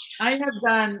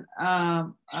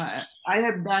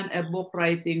done a book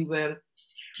writing where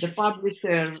the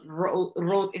publisher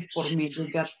wrote it for me. They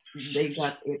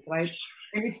got it right,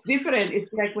 and it's different. It's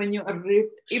like when you are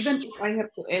even if I have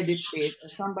to edit it, or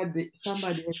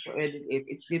somebody has to edit it.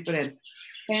 It's different,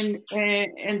 and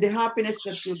the happiness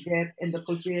that you get and the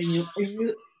fulfilling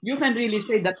you can really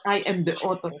say that I am the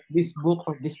author of this book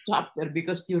or this chapter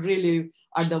because you really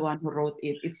are the one who wrote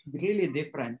it. It's really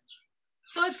different.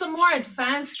 So it's a more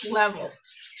advanced level,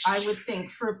 I would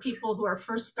think, for people who are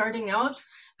first starting out.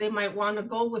 They might want to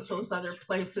go with those other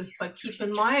places, but keep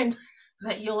in mind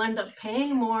that you'll end up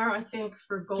paying more, I think,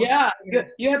 for ghost Yeah,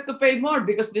 writers. you have to pay more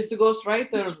because these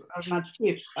ghostwriters are not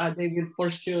cheap. They will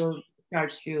force you,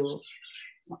 charge you.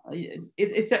 So,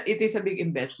 it is a big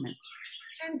investment.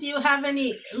 And do you have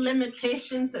any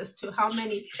limitations as to how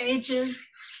many pages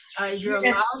you're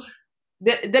Yes, allowed?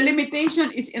 the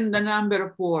limitation is in the number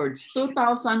of words,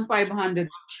 2,500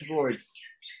 words.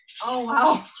 Oh,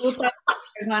 wow.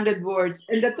 2,500 words.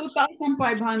 And the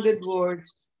 2,500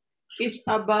 words is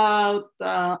about,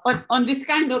 on this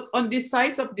on this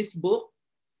size of this book,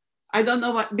 I don't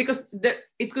know what, because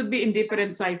it could be in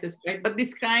different sizes, right? But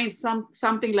this kind,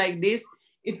 something like this,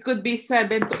 it could be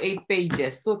 7 to 8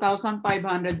 pages.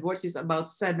 2,500 words is about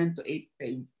 7 to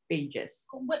 8 pages.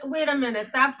 Wait a minute.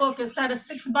 That book, is that a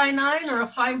 6 by 9 or a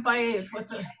 5 by 8? What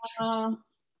the? Uh,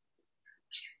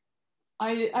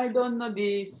 I don't know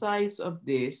the size of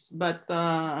this, but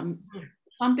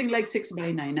something like 6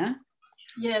 by 9, huh?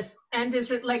 Yes. And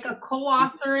is it like a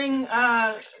co-authoring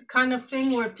kind of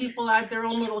thing where people add their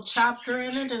own little chapter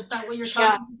in it? Is that what you're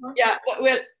Yeah, talking about? yeah.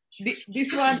 Well,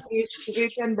 this one is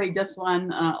written by just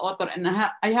one author, and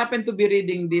I happen to be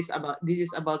reading this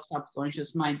is about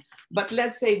subconscious mind. But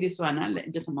let's say this one,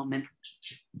 just a moment.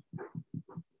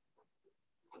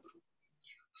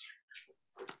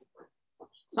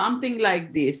 Something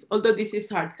like this. Although this is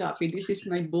hard copy, this is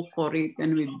my book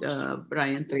written with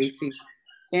Brian Tracy,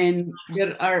 and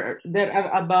there are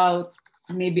about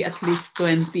maybe at least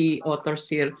 20 authors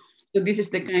here. So this is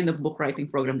the kind of book writing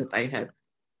program that I have.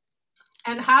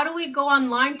 And how do we go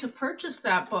online to purchase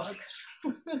that book?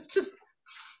 Just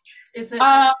is it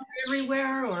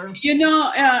everywhere or? You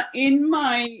know, in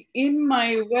my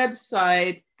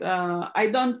website, I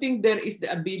don't think there is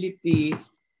the ability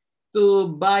to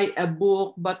buy a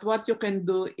book, but what you can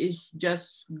do is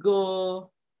just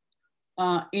go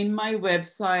in my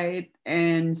website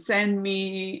and send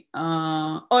me,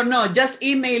 or no, just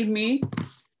email me,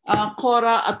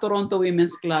 Cora at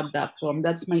torontowomensclub.com.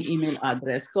 That's my email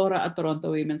address, Cora at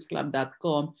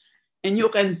torontowomensclub.com. And you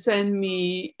can send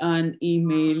me an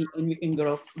email and we can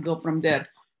go from there.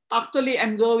 Actually,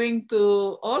 I'm going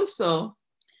to also,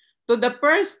 to the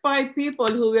first 5 people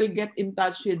who will get in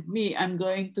touch with me, I'm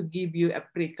going to give you a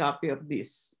free copy of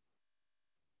this.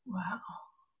 Wow.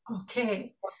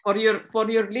 Okay. For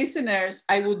your listeners,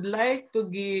 I would like to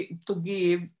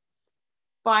give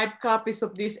 5 copies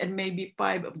of this and maybe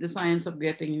 5 of the Science of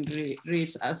Getting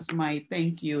Rich as my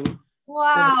thank you.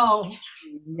 Wow.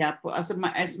 Yeah,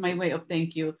 as my way of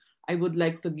thank you, I would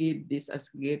like to give this as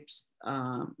gifts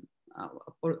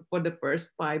for the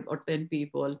first 5 or 10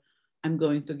 people. I'm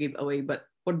going to give away, but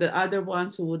for the other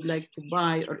ones who would like to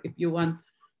buy, or if you want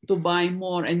to buy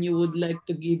more and you would like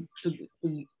to give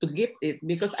to gift it,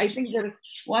 because I think that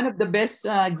one of the best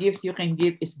gifts you can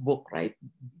give is book, right?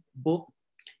 Book.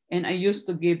 And I used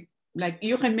to give, like,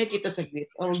 you can make it as a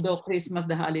gift, although Christmas,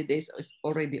 the holidays is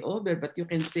already over, but you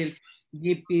can still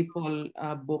give people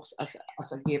books as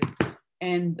a gift.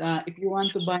 And if you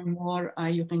want to buy more,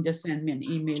 you can just send me an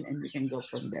email and we can go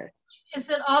from there. Is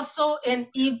it also in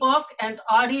ebook and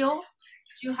audio?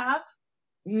 Do you have?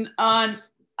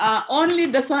 Only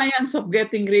the Science of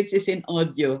Getting Rich is in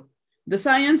audio. The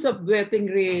Science of Getting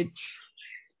Rich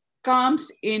comes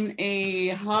in a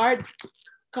hard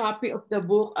copy of the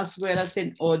book as well as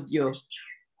in audio.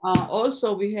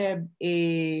 Also, we have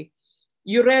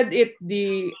you read it,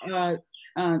 the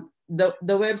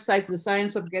websites, the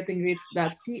Science of Getting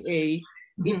Rich.ca.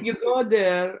 If you go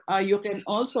there, you can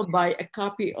also buy a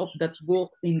copy of that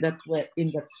book in that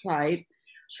site.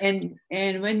 And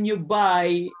when you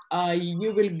buy,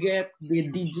 you will get the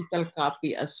digital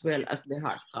copy as well as the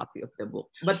hard copy of the book.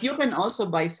 But you can also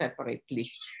buy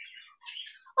separately.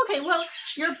 Okay, well,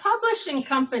 your publishing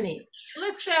company,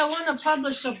 let's say I want to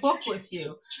publish a book with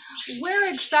you.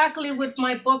 Where exactly would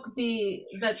my book be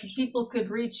that people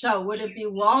could reach out? Would it be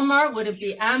Walmart? Would it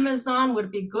be Amazon? Would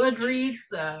it be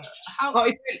Goodreads? How?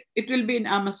 Oh, it will be in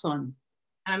Amazon.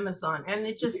 Amazon. And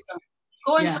it just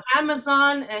go into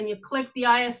Amazon and you click the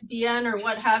ISBN or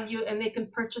what have you, and they can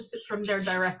purchase it from there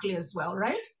directly as well,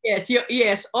 right? Yes,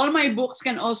 yes. All my books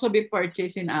can also be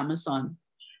purchased in Amazon.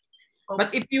 Okay.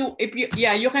 But if you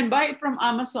you can buy it from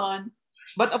Amazon.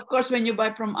 But of course, when you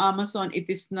buy from Amazon, it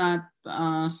is not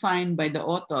signed by the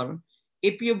author.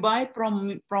 If you buy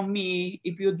from me,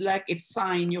 if you'd like it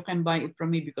signed, you can buy it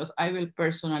from me because I will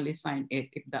personally sign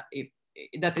it if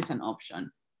that is an option.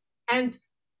 And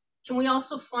can we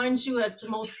also find you at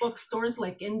most bookstores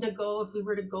like Indigo if we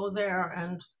were to go there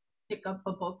and pick up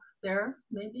a book there,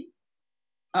 maybe?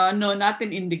 No, not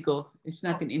in Indigo. It's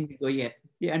not in Indigo yet.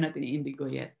 We are not in Indigo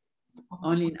yet.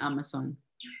 Only in Amazon.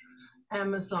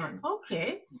 Amazon,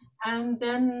 okay. And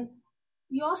then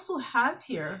you also have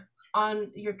here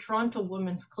on your Toronto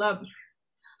Women's Club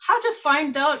how to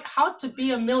find out how to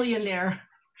be a millionaire.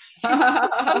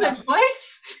 Some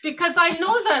advice? Because I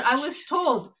know that I was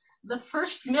told the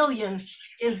first million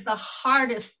is the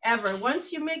hardest ever.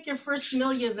 Once you make your first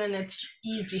million, then it's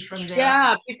easy from there.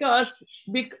 Yeah, because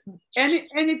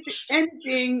anything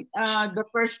the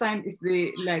first time is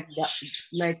the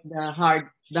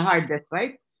hardest,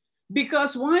 right?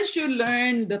 Because once you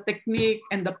learn the technique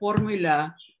and the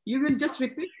formula, you will just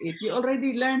repeat it. You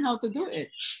already learn how to do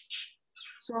it.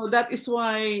 So that is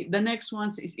why the next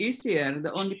ones is easier.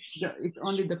 It's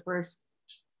only the first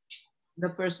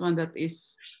one that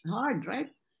is hard, right?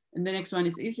 And the next one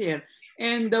is easier.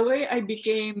 And the way I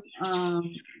became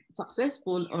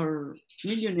successful or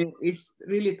millionaire is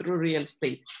really through real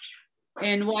estate.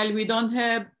 And while we don't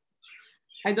have,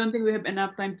 I don't think we have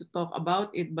enough time to talk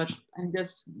about it, but I'm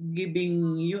just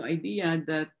giving you idea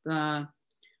that,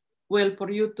 well, for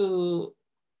you to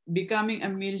becoming a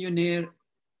millionaire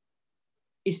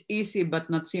is easy but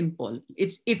not simple.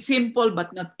 It's simple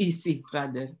but not easy,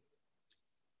 rather.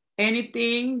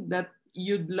 Anything that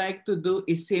you'd like to do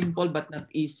is simple but not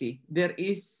easy. There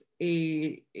is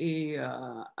an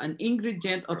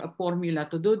ingredient or a formula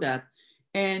to do that.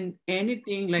 And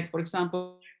anything like, for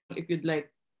example, if you'd like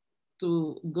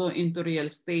to go into real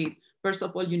estate, first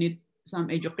of all, you need some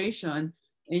education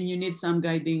and you need some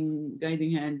guiding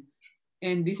hand.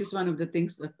 And this is one of the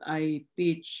things that I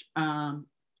teach,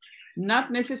 not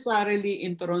necessarily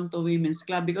in Toronto Women's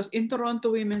Club, because in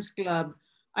Toronto Women's Club,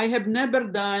 I have never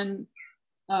done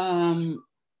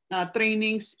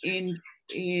trainings in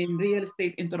real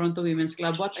estate in Toronto Women's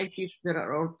Club. What I teach there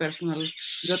are all personal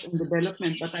growth and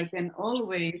development, but I can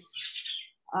always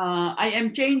I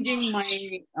am changing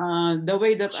my the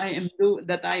way that I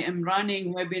am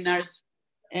running webinars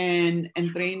and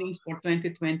trainings for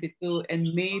 2022, and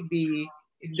maybe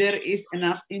if there is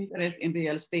enough interest in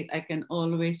real estate, I can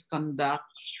always conduct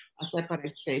a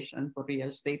separate session for real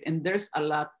estate. And there's a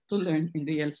lot to learn in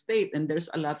real estate, and there's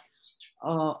a lot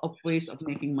of ways of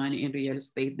making money in real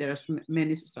estate. There's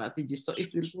many strategies, so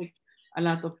it will take a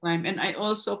lot of time. And I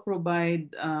also provide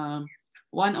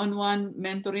one-on-one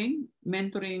mentorship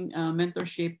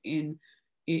in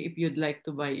if you'd like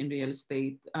to buy in real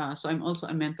estate. So I'm also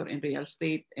a mentor in real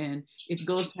estate, and it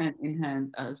goes hand in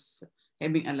hand as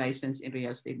having a license in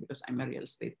real estate because I'm a real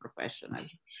estate professional.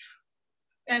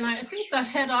 And I think the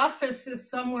head office is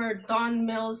somewhere Don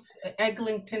Mills,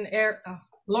 Eglinton,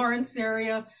 Lawrence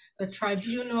area, the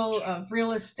Tribunal of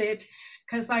Real Estate.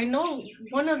 Because I know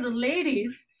one of the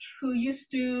ladies who used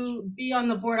to be on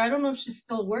the board, I don't know if she's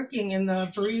still working in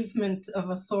the bereavement of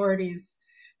authorities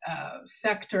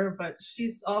sector, but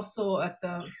she's also at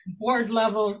the board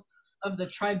level of the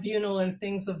tribunal and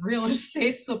things of real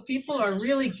estate. So people are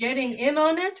really getting in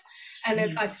on it.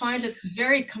 And I find it's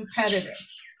very competitive,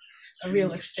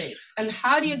 real estate. And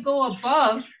how do you go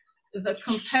above the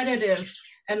competitive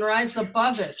and rise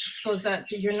above it so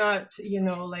that you're not,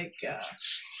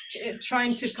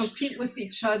 trying to compete with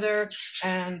each other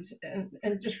and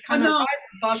just kind of rise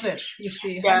above it, you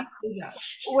see? Yeah. How do you do that?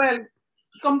 Well,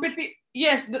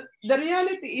 yes, the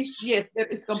reality is, yes, there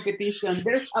is competition.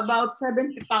 There's about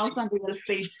 70,000 real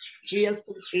estate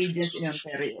agents in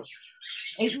Ontario.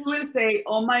 And you will say,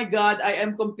 oh my God, I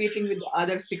am competing with the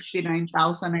other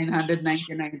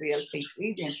 69,999 real estate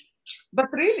agents.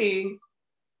 But really,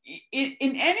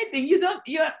 in anything, you are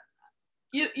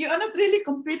not really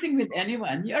competing with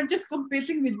anyone. You are just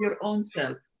competing with your own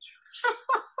self.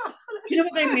 You know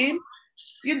what I mean?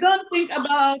 You don't think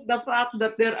about the fact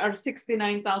that there are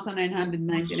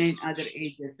 69,999 other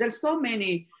agents. There's so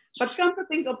many. But come to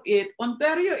think of it,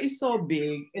 Ontario is so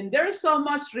big, and there's so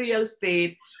much real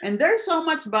estate, and there's so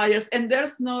much buyers, and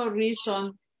there's no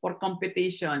reason for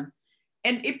competition.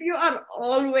 And if you are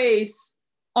always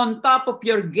on top of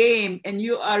your game and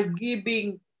you are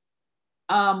giving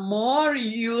more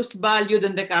use value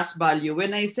than the cash value,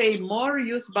 when I say more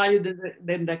use value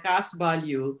than the cash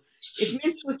value, it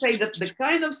means to say that the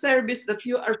kind of service that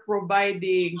you are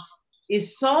providing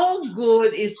is so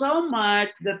good, is so much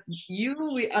that you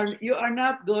are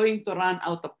not going to run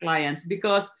out of clients,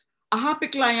 because a happy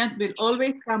client will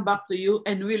always come back to you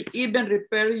and will even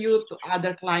refer you to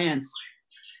other clients.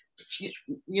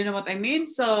 You know what I mean?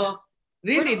 So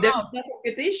really, there's no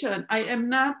competition. I am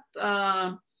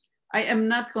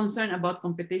not concerned about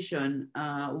competition.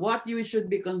 What you should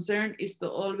be concerned is to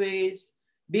always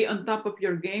be on top of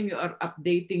your game. You are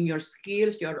updating your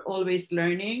skills. You are always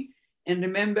learning. And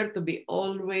remember to be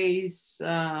always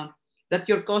that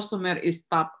your customer is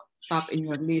top in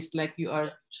your list, like you are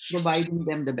providing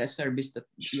them the best service that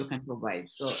you can provide.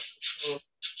 So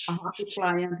a happy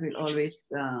client will always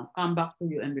come back to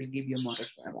you and will give you more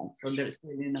referrals. So there's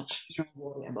really no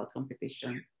worry about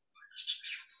competition.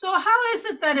 So how is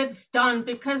it that it's done?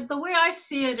 Because the way I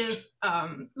see it is,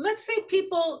 let's say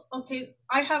people, okay,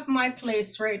 I have my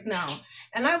place right now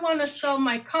and I want to sell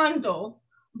my condo,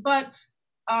 but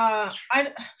I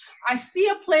see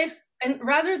a place, and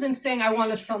rather than saying I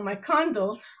want to sell my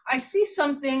condo, I see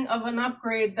something of an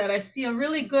upgrade, that I see a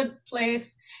really good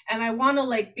place and I want to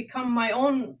like become my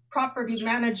own property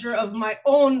manager of my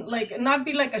own, like not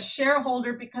be like a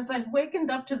shareholder, because I've wakened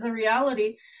up to the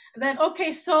reality that,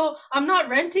 okay, so I'm not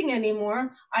renting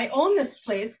anymore. I own this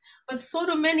place, but so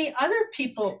do many other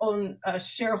people own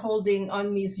shareholding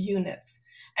on these units.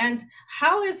 And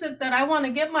how is it that I want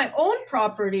to get my own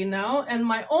property now and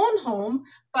my own home,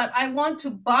 but I want to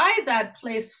buy that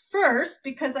place first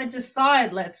because I just saw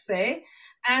it, let's say,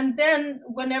 and then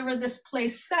whenever this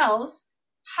place sells,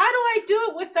 how do I do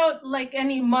it without like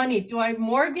any money? Do I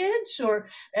mortgage, or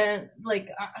like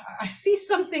I see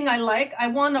something I like, I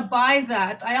want to buy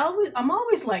that. I'm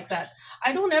always like that.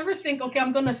 I don't ever think, okay,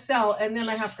 I'm going to sell and then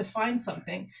I have to find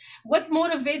something. What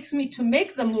motivates me to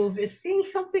make the move is seeing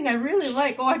something I really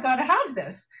like. Oh, I got to have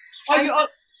this. How do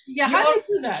you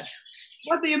do that?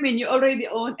 What do you mean? You already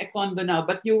own a condo now,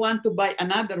 but you want to buy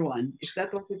another one. Is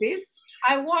that what it is?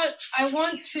 I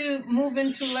want to move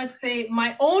into, let's say,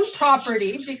 my own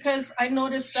property, because I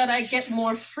noticed that I get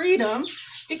more freedom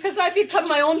because I become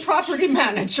my own property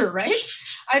manager, right?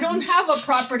 I don't have a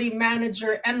property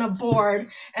manager and a board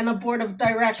of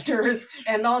directors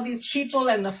and all these people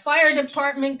and the fire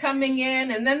department coming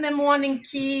in and then them wanting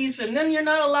keys and then you're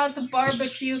not allowed to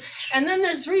barbecue and then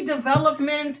there's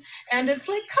redevelopment and it's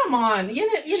like, come on,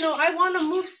 I want to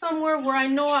move somewhere where I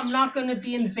know I'm not going to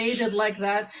be invaded like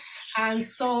that. And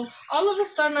so all of a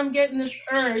sudden I'm getting this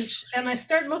urge and I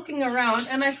start looking around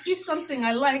and I see something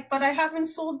I like, but I haven't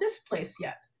sold this place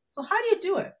yet. So how do you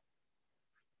do it?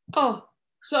 Oh,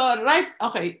 so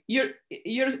okay,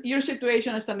 your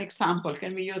situation as an example.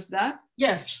 Can we use that?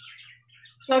 Yes.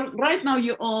 So right now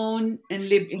you own and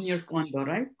live in your condo,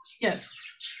 right? Yes.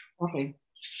 Okay.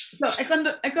 So a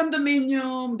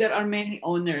condominium, there are many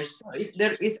owners. So if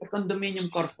there is a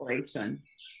condominium corporation,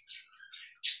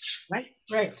 right?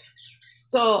 Right.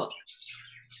 So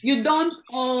you don't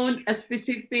own a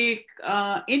specific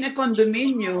in a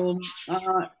condominium.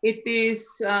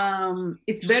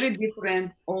 It's very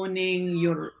different owning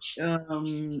your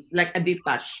like a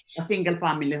detached, a single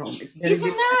family home. It's very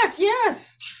Even different. that,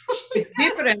 yes. It's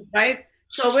Yes. different, right?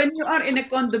 So when you are in a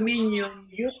condominium,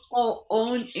 you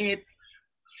own it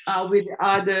with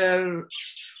other.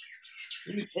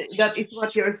 That is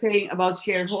what you're saying about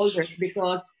shareholders,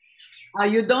 because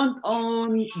you don't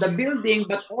own the building,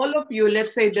 but all of you,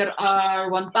 let's say there are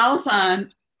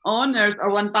 1,000 owners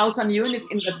or 1,000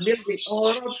 units in that building,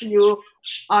 all of you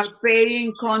are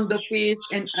paying condo fees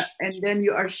and then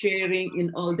you are sharing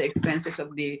in all the expenses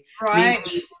of the Right.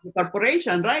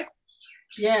 corporation, right?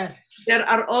 Yes. There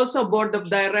are also board of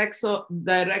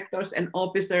directors and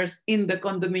officers in the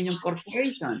condominium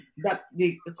corporation. That's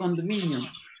the condominium,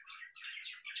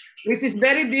 which is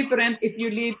very different if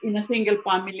you live in a single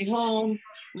family home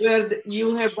where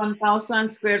you have 1,000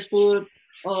 square foot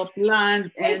of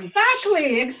land. And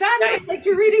exactly. Like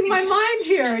you're reading my mind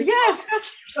here. Yes,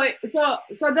 that's so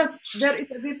there is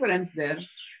a difference there.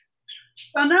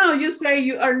 So now you say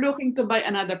you are looking to buy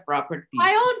another property.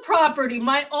 my own property,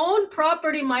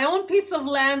 my own piece of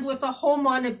land with a home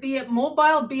on it, be it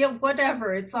mobile, be it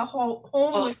whatever. It's a home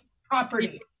with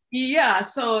property. Yeah,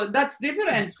 so that's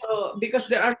different. So because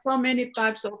there are so many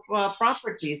types of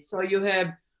properties. So you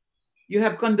have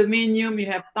condominium, you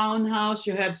have townhouse,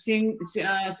 you have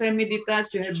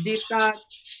semi-detached, you have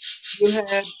detached, you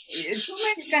have so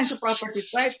many kinds of properties,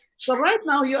 right? So right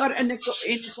now you are in a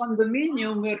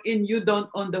condominium wherein you don't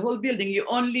own the whole building. You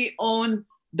only own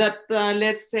that,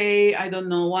 let's say, I don't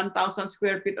know, 1,000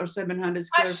 square feet or 700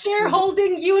 square feet. A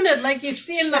shareholding unit, like you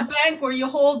see in the bank where you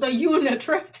hold a unit,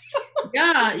 right?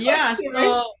 Yeah.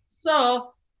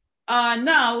 So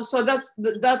now, so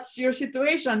that's your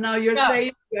situation. Now you're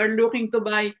saying you're looking to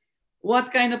buy.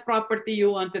 What kind of property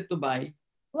you wanted to buy?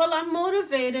 Well, I'm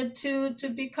motivated to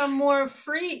become more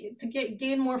free, to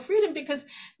gain more freedom, because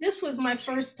this was my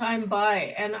first time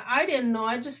buy and I didn't know.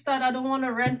 I just thought I don't want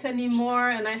to rent anymore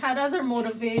and I had other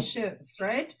motivations,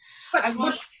 right?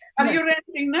 But are you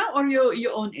renting now or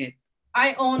you own it?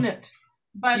 I own it.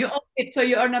 But you own it, so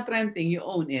you are not renting, you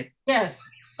own it. Yes.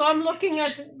 So I'm looking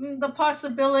at the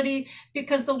possibility,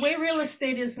 because the way real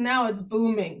estate is now, it's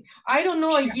booming. I don't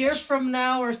know, a year from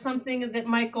now or something that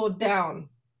might go down.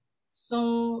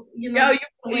 So, well,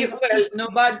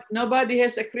 nobody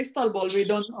has a crystal ball. We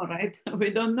don't know, right?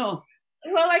 We don't know.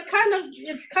 Well,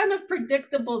 it's kind of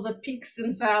predictable, the peaks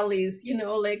and valleys,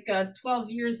 like 12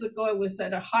 years ago, it was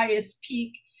at a highest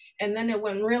peak and then it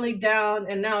went really down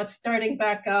and now it's starting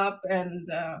back up. And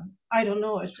I don't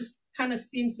know, it just kind of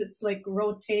seems it's like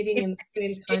rotating in the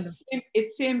same kind of.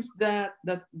 It seems that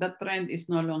the trend is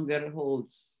no longer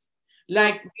holds.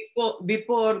 Like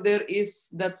before there is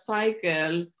that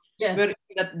cycle. Yes. Where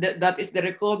that is the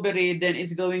recovery, then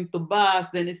it's going to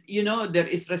bust, then it's, there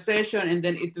is recession and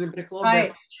then it will recover.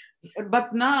 Right.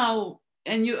 But now,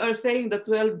 and you are saying that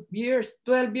 12 years,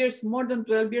 more than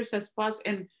 12 years has passed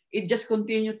and it just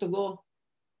continued to go.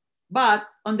 But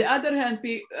on the other hand,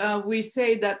 we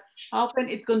say that how can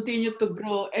it continue to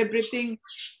grow? Everything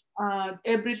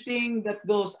that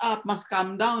goes up must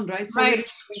come down, right? So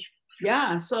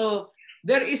right. So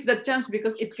there is the chance,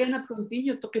 because it cannot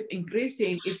continue to keep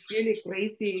increasing. It's really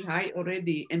crazy high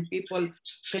already, and people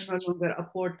can no longer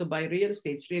afford to buy real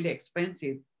estate. It's really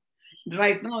expensive.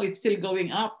 Right now, it's still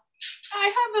going up. I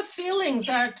have a feeling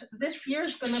that this year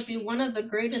is going to be one of the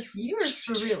greatest years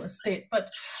for real estate,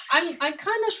 but I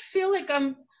kind of feel like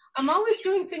I'm always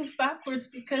doing things backwards,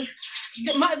 because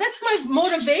that's my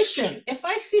motivation. If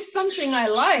I see something I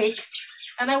like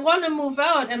and I want to move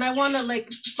out and I want to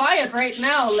buy it right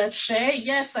now, let's say,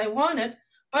 yes, I want it,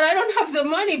 but I don't have the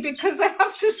money because I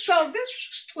have to sell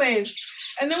this place.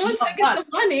 And then once I get the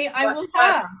money, I will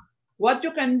have. What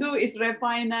you can do is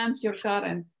refinance your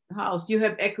current house. You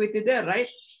have equity there, right?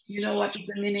 You know what is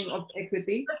the meaning of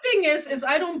equity? The thing is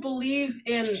I don't believe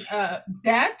in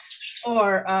debt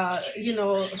or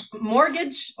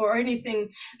mortgage or anything.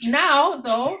 Now,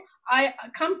 though, I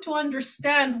come to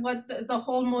understand what the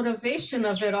whole motivation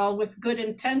of it all, with good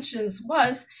intentions,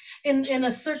 was in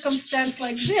a circumstance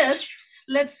like this.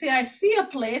 Let's say I see a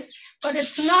place, but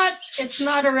it's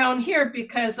not around here,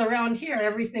 because around here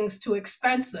everything's too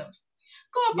expensive.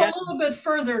 Go up Yeah. a little bit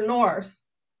further north.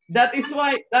 That is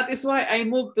why I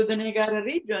moved to the Niagara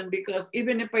region, because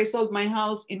even if I sold my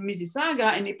house in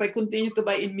Mississauga and if I continue to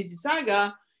buy in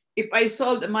Mississauga, if I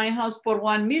sold my house for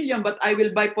 1 million, but I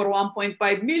will buy for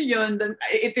 1.5 million, then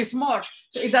it is more.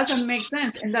 So it doesn't make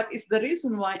sense. And that is the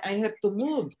reason why I have to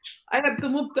move. I have to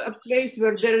move to a place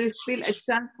where there is still a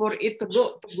chance for it to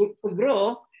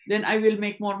grow, then I will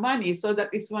make more money. So that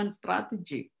is one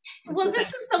strategy. Well,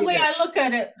 this is the way I look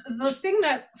at it. The thing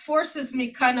that forces me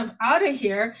kind of out of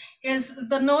here is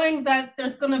the knowing that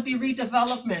there's going to be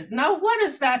redevelopment. Now, what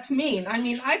does that mean? I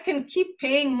mean, I can keep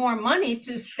paying more money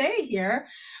to stay here,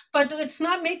 but it's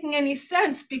not making any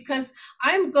sense, because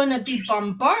I'm going to be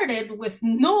bombarded with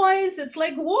noise. It's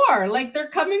like war, like they're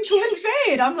coming to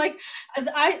invade. I'm like,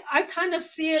 I kind of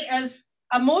see it as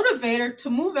a motivator to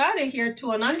move out of here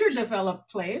to an underdeveloped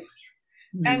place,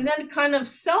 and then kind of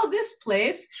sell this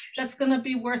place that's going to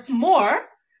be worth more,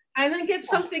 and then get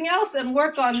something else and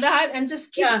work on that and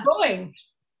just keep going.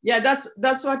 Yeah,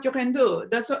 that's what you can do.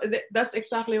 That's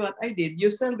exactly what I did. You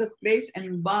sell the place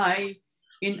and buy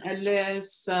in a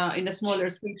smaller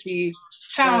city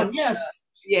Town, yes.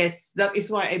 Yes, that is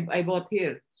why I bought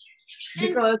here,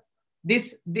 because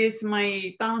this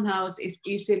my townhouse is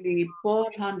easily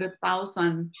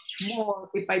 400,000 more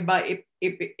if I buy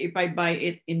if I buy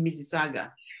it in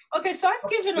Mississauga. Okay, so I've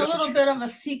given a little bit of a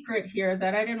secret here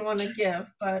that I didn't want to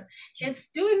give, but it's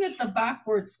doing it the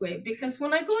backwards way, because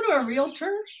when I go to a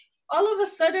realtor, all of a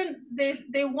sudden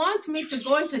they want me to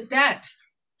go into debt,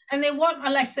 and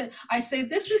I say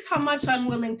this is how much I'm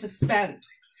willing to spend.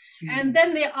 And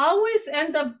then they always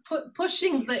end up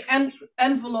pushing the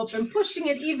envelope and pushing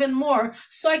it even more,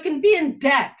 so I can be in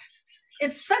debt.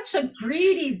 It's such a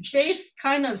greedy based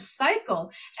kind of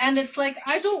cycle. And it's like,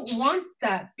 I don't want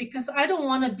that, because I don't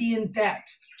want to be in debt.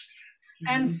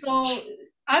 And so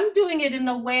I'm doing it in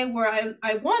a way where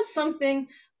I want something,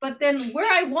 but then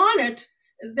where I want it,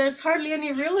 there's hardly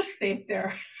any real estate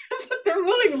there. But they're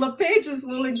willing, LePage is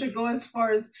willing to go as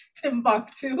far as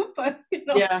Timbuktu, but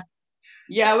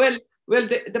Yeah, well,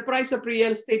 the price of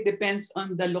real estate depends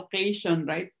on the location,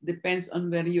 right? Depends on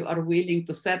where you are willing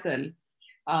to settle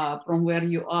from where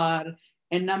you are.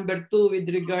 And number two, with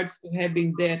regards to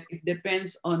having debt, it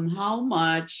depends on how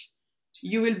much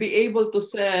you will be able to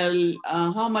sell,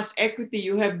 how much equity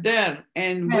you have there,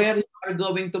 and where you are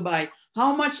going to buy.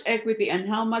 How much equity and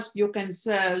how much you can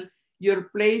sell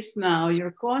your place now,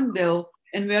 your condo,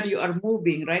 and where you are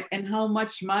moving, right? And how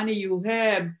much money you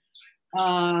have.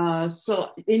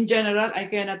 So in general, I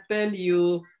cannot tell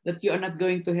you that you are not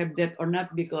going to have debt or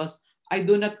not, because I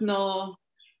do not know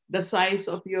the size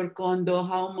of your condo,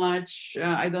 how much,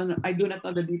 I do not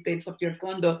know the details of your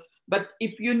condo. But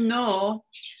if you know,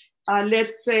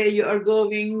 let's say you are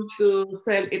going to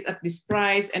sell it at this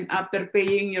price, and after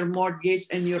paying your mortgage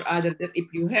and your other debt,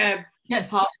 if you have,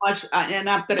 how much, and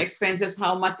after expenses,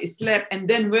 how much is left, and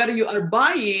then where you are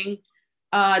buying,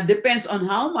 depends on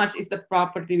how much is the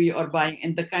property you are buying,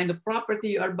 and the kind of property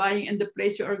you are buying and the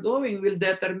place you are going will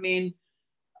determine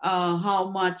how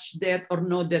much debt or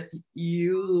no debt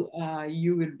you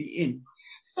will be in.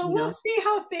 So we'll see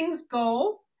how things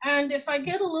go. And if I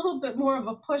get a little bit more of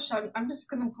a push, I'm just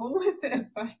going to go with it.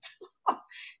 But,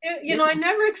 I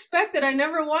never expected, I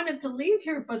never wanted to leave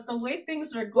here, but the way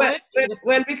things are going.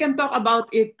 Well, we can talk about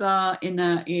it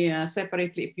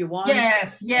separately if you want.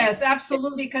 Yes,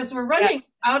 absolutely, because we're running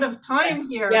out of time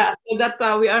here. Yeah, so that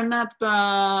we are not,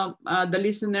 the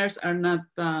listeners are not.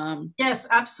 Yes,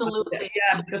 absolutely.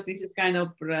 Yeah, because this is kind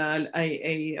of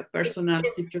a personal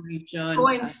situation.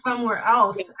 Going somewhere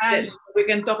else. And we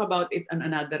can talk about it on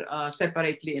another,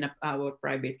 separately in our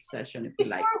private session if you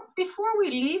like. Before we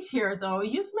leave here, though,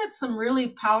 you've met some really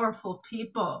powerful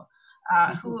people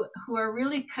who are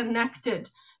really connected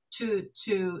to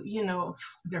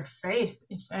their faith,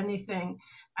 if anything,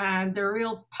 and they're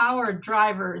real power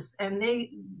drivers, and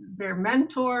they're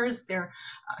mentors, they're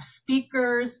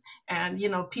speakers, and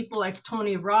people like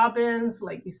Tony Robbins,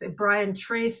 like you say, Brian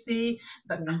Tracy,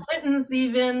 the Clintons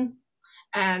even,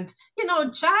 and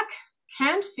Jack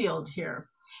Canfield here.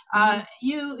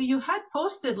 You had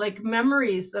posted like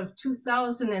memories of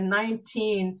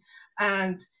 2019,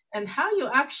 and and how you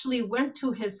actually went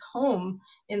to his home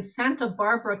in Santa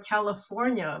Barbara,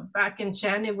 California, back in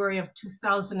January of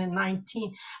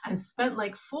 2019 and spent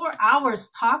like 4 hours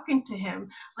talking to him.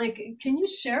 Like, can you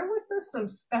share with us some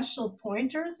special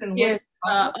pointers and what Yes. it's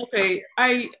about? Okay.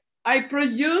 I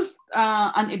produced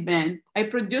an event. I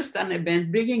produced an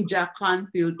event bringing Jack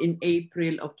Canfield in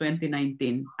April of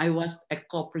 2019. I was a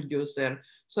co-producer.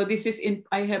 So this is in.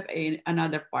 I have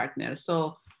another partner.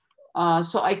 So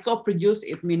I co-produce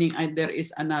it, meaning there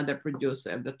is another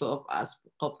producer. The two of us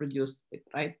co-produced it,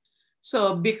 right?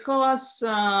 So because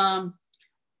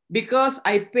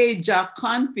I paid Jack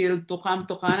Canfield to come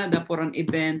to Canada for an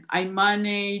event, I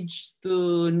managed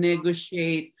to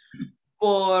negotiate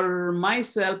for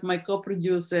myself, my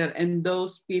co-producer, and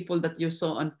those people that you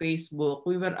saw on Facebook.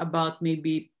 We were about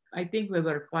maybe, I think we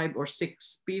were 5 or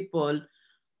 6 people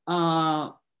uh,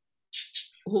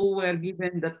 who were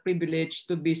given the privilege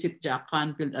to visit Jack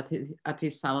Canfield at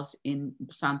his house in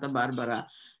Santa Barbara.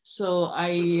 So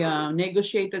I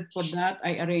negotiated for that.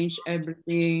 I arranged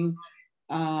everything.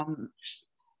 Um,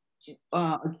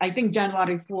 I think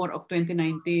January 4 of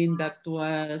 2019, that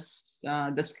was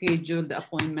the schedule, the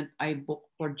appointment I booked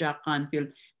for Jack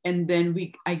Canfield. And then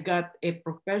I got a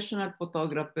professional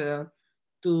photographer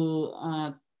to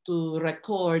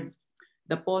record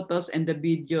the photos and the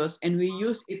videos, and we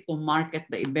use it to market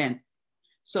the event.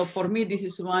 So for me, this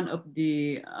is one of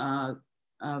the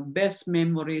best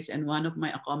memories and one of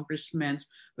my accomplishments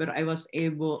where I was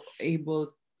able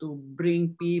to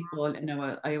bring people, and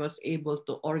I was able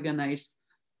to organize.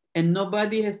 And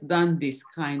nobody has done this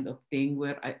kind of thing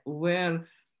where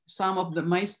some of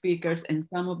my speakers and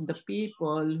some of the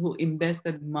people who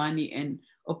invested money, and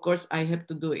of course I have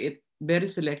to do it very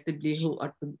selectively, who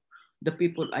are the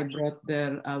people I brought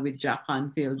there with Jack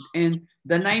Canfield. And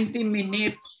the 90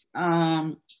 minutes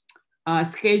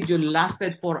schedule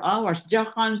lasted 4 hours.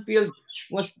 Jack Canfield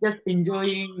was just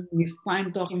enjoying his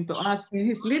time talking to us in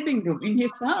his living room, in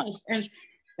his house.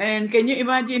 And can you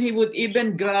imagine, he would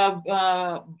even grab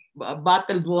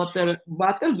bottled water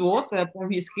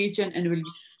from his kitchen and will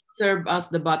serve us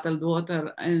the bottled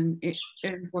water. And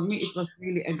for me, it was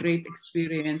really a great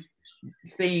experience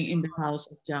staying in the house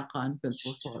of Jack Canfield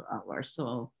for 4 hours.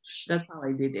 So that's how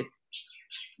I did it.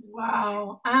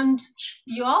 Wow. And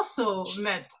you also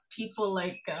met people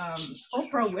like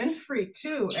Oprah Winfrey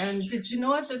too. And did you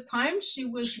know at the time she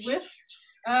was with,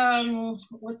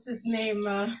 what's his name?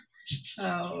 Uh,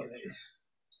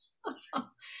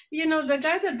 you know, the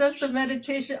guy that does the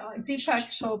meditation, Deepak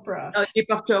Chopra.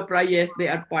 Deepak Chopra, yes, they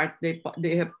are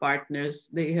they have partners.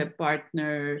 They have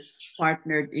partnered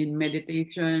in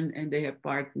meditation, and they have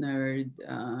partnered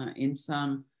in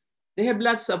some. They have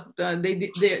lots of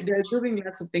they're doing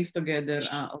lots of things together.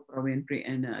 Oprah Winfrey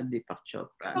and Deepak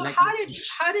Chopra. So Like, how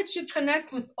did you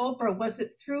connect with Oprah? Was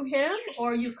it through him,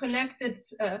 or you connected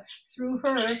through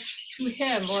her to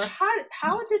him, or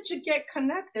how did you get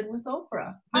connected with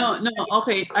Oprah? no,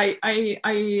 okay.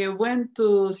 I went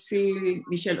to see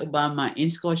Michelle Obama in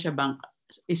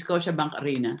Scotiabank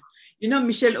Arena. You know,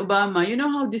 Michelle Obama, you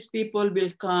know how these people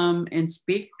will come and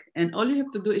speak, and all you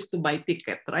have to do is to buy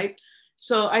ticket, right?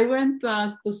 So I went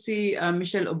to see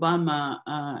Michelle Obama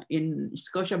in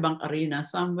Scotiabank Arena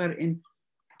somewhere in,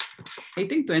 I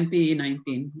think,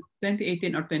 2018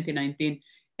 or 2019.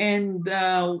 And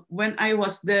when I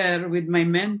was there with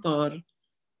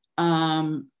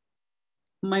um,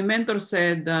 my mentor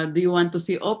said, do you want to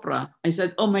see Oprah? I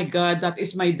said, oh my God, that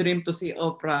is my dream to see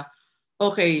Oprah.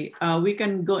 Okay, we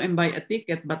can go and buy a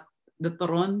ticket, but the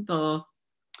Toronto.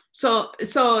 So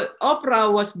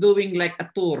Oprah was doing like a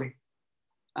tour.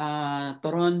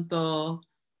 Toronto,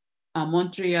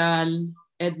 Montreal,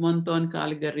 Edmonton,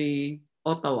 Calgary,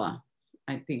 Ottawa,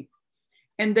 I think.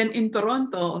 And then in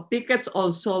Toronto, tickets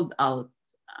all sold out.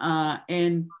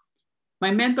 And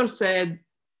my mentor said,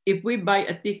 if we buy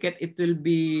a ticket, it will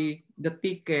be the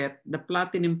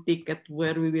platinum ticket,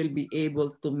 where we will be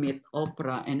able to meet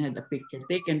Oprah and have a picture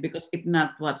taken. Because if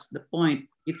not, what's the point?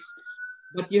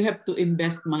 But you have to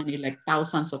invest money, like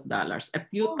thousands of dollars, a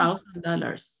few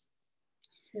 $1,000s.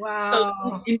 So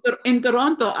Wow. in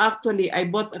Toronto, actually, I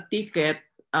bought a ticket,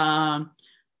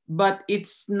 but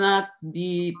it's not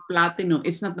the platinum.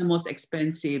 It's not the most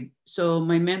expensive. So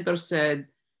my mentor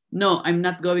said, no, I'm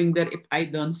not going there if I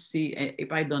don't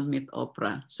meet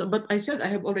Oprah. So, but I said, I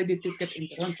have already ticket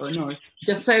in Toronto. No,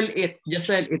 just sell it.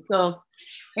 So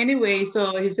anyway,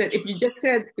 so he said, if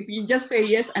you just say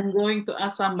yes, I'm going to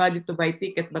ask somebody to buy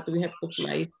ticket, but we have to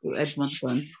fly to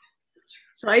Edmonton.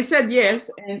 So I said yes,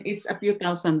 and it's a few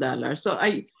 $1,000s. So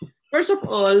first of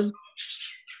all,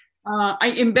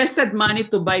 I invested money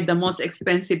to buy the most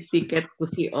expensive ticket to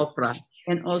see Oprah.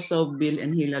 and also Bill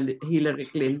and Hillary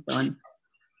Clinton.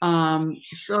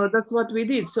 So that's what we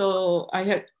did. So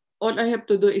all I have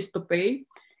to do is to pay,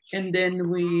 and then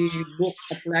we book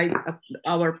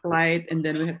our flight, and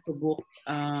then we have to book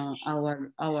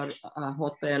our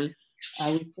hotel.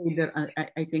 We stayed there,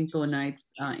 I think 2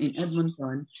 nights in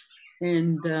Edmonton,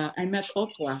 and I met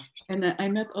Oprah,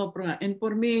 and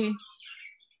for me,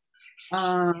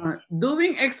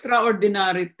 doing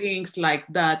extraordinary things like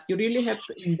that, you really have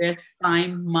to invest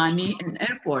time, money, and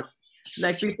effort.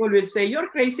 Like people will say, "You're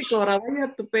crazy, Cora. Why you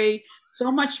have to pay so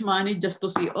much money just to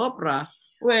see Oprah?"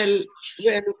 Well,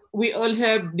 we all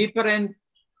have different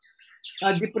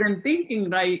thinking,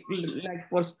 right? Like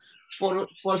for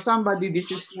somebody,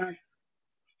 this is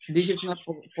not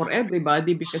for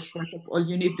everybody, because first of all,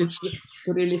 you need to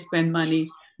really spend money,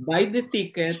 buy the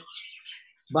ticket,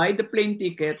 buy the plane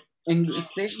ticket, and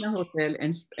stay in a hotel,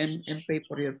 and pay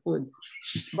for your food.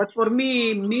 But for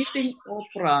me, meeting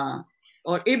Oprah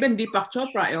or even Deepak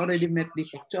Chopra, I already met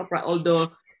Deepak Chopra.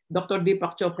 Although Dr.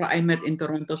 Deepak Chopra I met in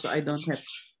Toronto, so I don't have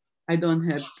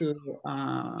to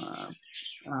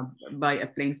buy a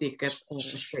plane ticket or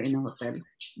stay in a hotel.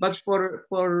 But for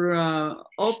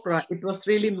Oprah, it was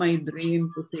really my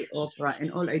dream to see Oprah,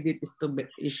 and all I did is to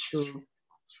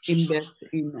invest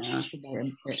in to buy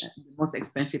the most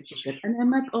expensive ticket. And I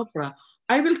met Oprah.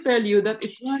 I will tell you that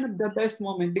it's one of the best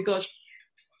moments, because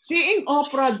seeing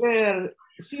Oprah there,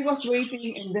 she was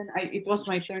waiting, and then it was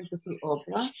my turn to see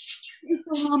Oprah. She is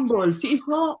so humble. She is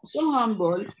so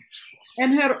humble,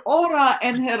 and her aura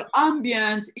and her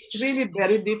ambience is really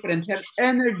very different. Her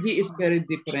energy is very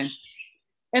different.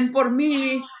 And for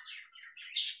me,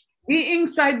 being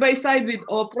side by side with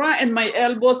Oprah, and my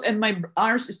elbows and my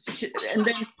arms, and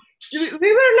then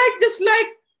we were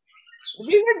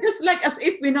just like as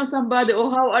if we know somebody. Oh,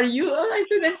 how are you? Oh, I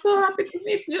said, I'm so happy to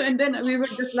meet you. And then we were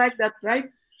just like that, right?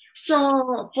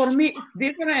 So for me, it's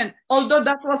different. Although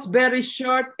that was very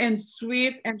short and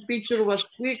sweet, and picture was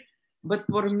quick, but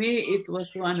for me, it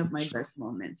was one of my best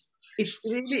moments. It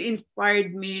really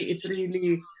inspired me. It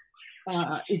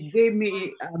gave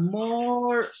me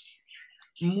more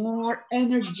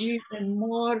energy and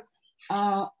more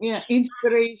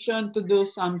inspiration to do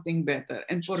something better.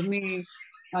 And for me,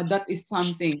 that is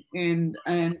something. And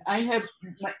I have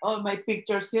all my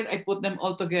pictures here. I put them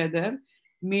all together,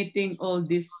 meeting all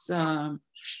these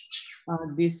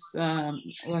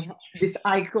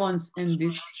icons and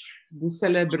these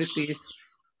celebrities.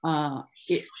 I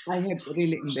have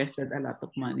really invested a lot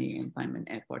of money and time and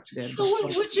effort there. So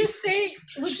would you say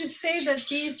that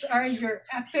these are your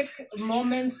epic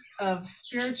moments of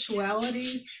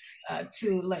spirituality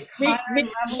to like higher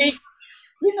levels?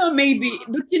 Maybe,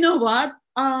 but you know what?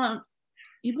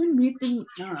 Even meeting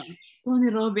Tony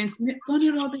Robbins,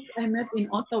 I met in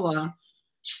Ottawa,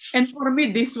 and for me,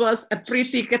 this was a free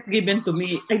ticket given to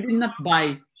me. I did not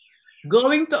buy.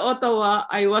 Going to Ottawa,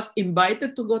 I was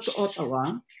invited to go to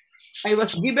Ottawa. I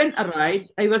was given a ride.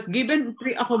 I was given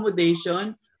free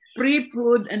accommodation, free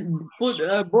board and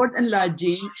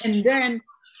lodging, and then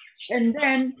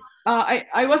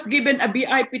I was given a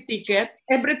VIP ticket.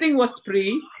 Everything was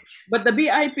free, but the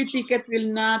VIP ticket will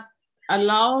not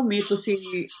allow me to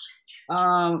see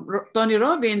Tony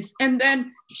Robbins. And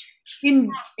then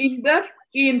in that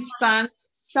instance,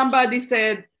 somebody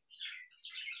said,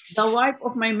 the wife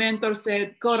of my mentor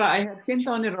said, Cora, I have seen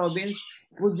Tony Robbins.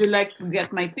 Would you like to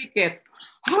get my ticket?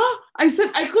 Huh? I said,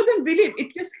 I couldn't believe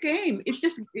it just came. It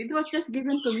was just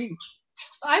given to me.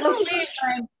 I So believe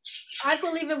sometimes, I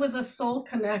believe it was a soul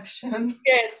connection.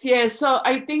 yes. So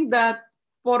I think that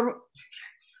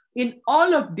in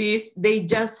all of this, they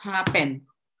just happen.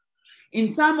 In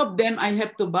some of them, I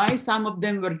have to buy. Some of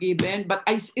them were given, but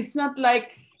it's not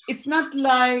like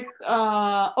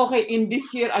okay, in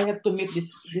this year I have to meet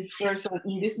this person.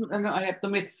 In this, no, I have to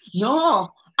meet.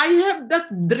 No, I have that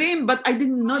dream, but I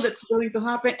didn't know that's going to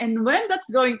happen. And when that's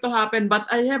going to happen, but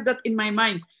I have that in my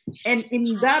mind, and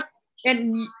in that,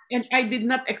 and I did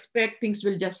not expect things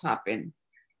will just happen.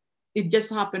 It just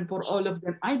happened for all of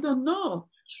them. I don't know.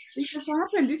 It just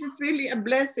happened. This is really a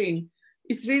blessing.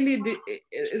 It's really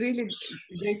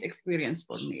great experience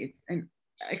for me. It's an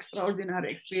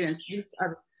extraordinary experience. These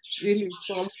are really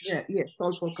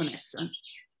soulful connection.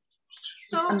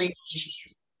 It's So amazing.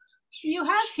 you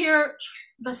have here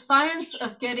the Science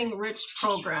of Getting Rich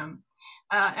program,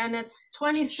 and it's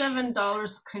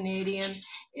 $27 Canadian.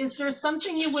 Is there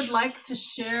something you would like to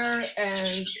share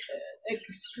and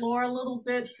explore a little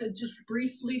bit, just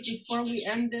briefly before we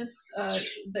end this,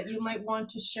 that you might want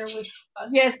to share with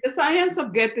us? Yes, The Science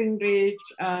of Getting Rich.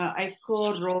 I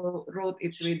co-wrote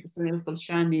it with Sunil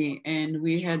Tulshani, and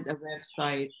we had a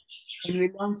website, and we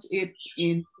launched it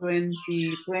in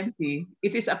 2020.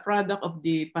 It is a product of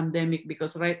the pandemic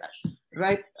because right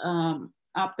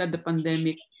after the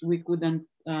pandemic, we couldn't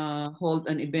hold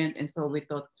an event, and so we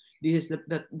thought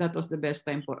that was the best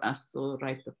time for us to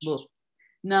write the book.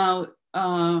 Now,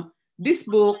 this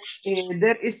book,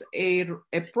 there is a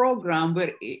program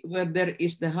where there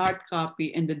is the hard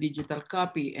copy and the digital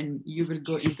copy, and you will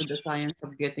go into the Science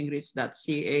of Getting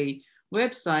Rich.ca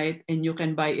website, and you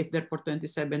can buy it there for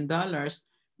 $27.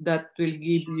 That will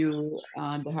give you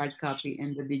the hard copy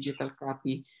and the digital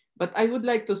copy. But I would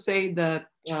like to say that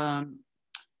um,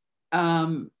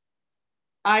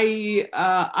 I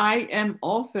am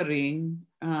offering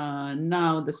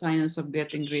now the Science of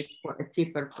Getting Rich for a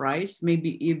cheaper price,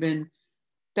 maybe even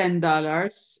 $10,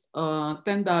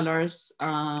 $10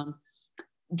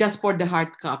 just for the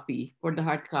hard copy, but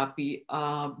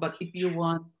if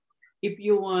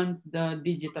you want the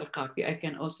digital copy, I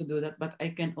can also do that, but I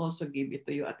can also give it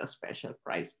to you at a special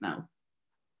price now.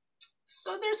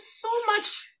 So there's so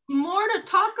much more to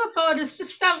talk about. It's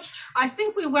just that I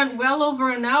think we went well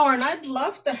over an hour, and I'd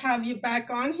love to have you back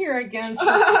on here again so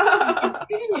we can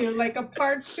continue, like a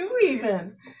part two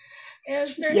even.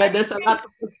 Is there Yeah, there's a lot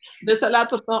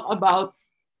to talk about.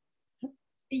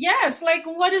 Yes, like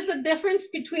what is the difference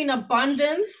between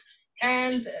abundance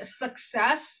and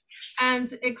success,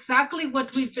 and exactly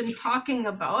what we've been talking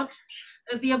about,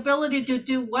 the ability to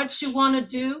do what you want to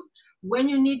do when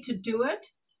you need to do it,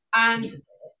 and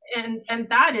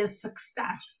that is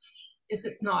success, is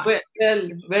it not? Well,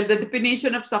 the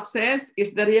definition of success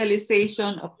is the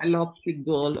realization of a lofty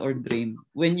goal or dream.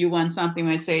 When you want something,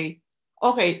 I say,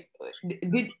 okay,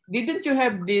 didn't you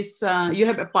have this? You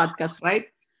have a podcast, right?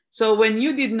 So when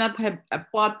you did not have a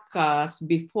podcast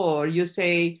before, you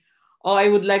say, oh, I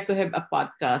would like to have a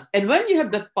podcast. And when you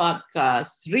have that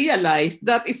podcast, realize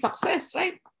that is success,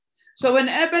 right? So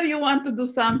whenever you want to do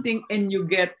something and you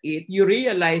get it, you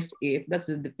realize it, that's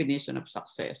the definition of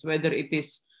success, whether it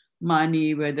is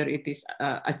money, whether it is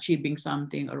achieving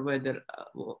something, or whether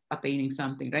attaining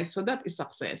something, right? So that is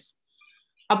success.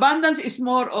 Abundance is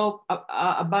more of,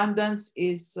 abundance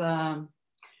is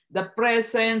the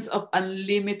presence of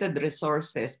unlimited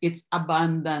resources. It's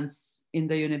abundance in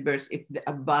the universe. It's the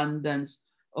abundance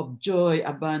of joy,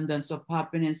 abundance of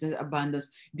happiness, and abundance.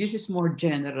 This is more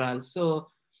general. So,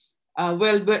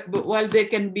 but while they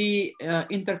can be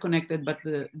interconnected, but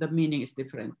the meaning is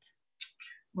different.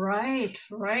 Right,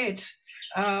 right.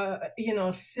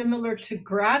 Similar to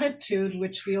gratitude,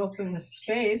 which we open the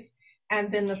space,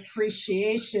 and then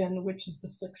appreciation, which is the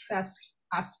success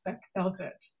aspect of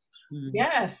it. Mm.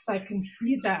 Yes, I can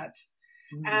see that.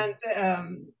 Mm. And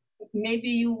maybe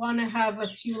you want to have a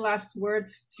few last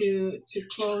words to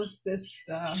close this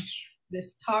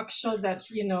this talk show that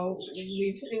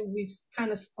we've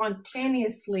kind of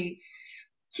spontaneously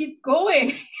keep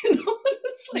going.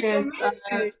 It's like yes,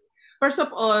 amazing. First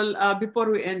of all, before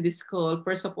we end this call,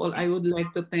 first of all, I would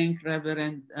like to thank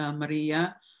Reverend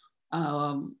Maria.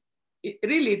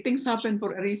 Really, things happen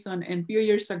for a reason. And a few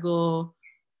years ago,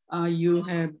 you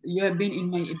have been in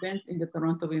my events in the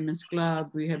Toronto Women's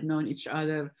Club. We have known each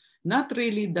other, not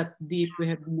really that deep. We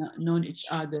have known each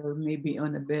other maybe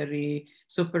on a very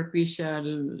superficial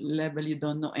level. You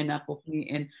don't know enough of me.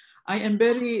 And I am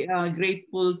very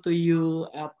grateful to you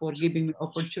for giving me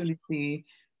opportunity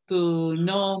to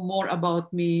know more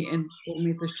about me and for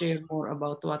me to share more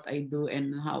about what I do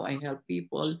and how I help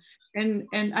people. And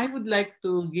I would like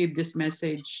to give this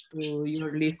message to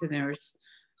your listeners,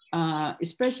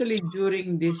 especially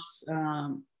during this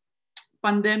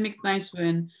pandemic times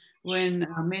when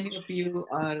many of you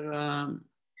are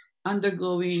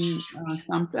undergoing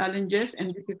some challenges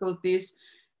and difficulties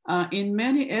in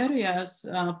many areas,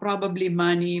 probably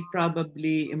money,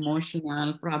 probably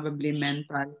emotional, probably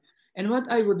mental. And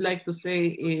what I would like to say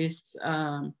is,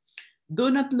 do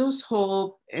not lose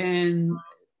hope, and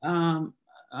um,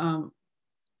 um,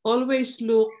 always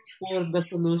look for the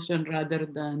solution rather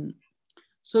than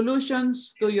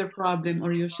solutions to your problem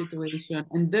or your situation.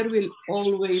 And there will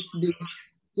always be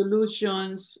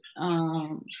solutions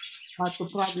to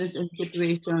problems and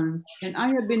situations. And I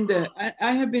have been there.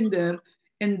 I have been there,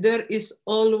 and there is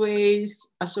always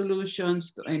a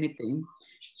solutions to anything.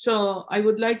 So I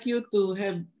would like you to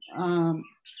have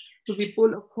to be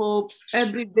full of hopes.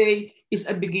 Every day is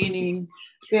a beginning.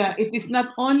 Yeah, it is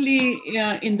not only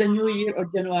in the new year or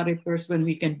January 1st when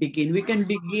we can begin. We can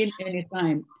begin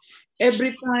anytime.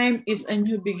 Every time is a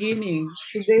new beginning.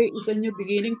 Today is a new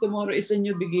beginning. Tomorrow is a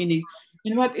new beginning.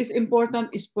 And what is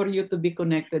important is for you to be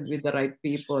connected with the right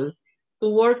people, to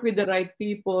work with the right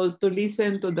people, to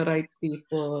listen to the right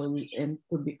people, and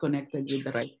to be connected with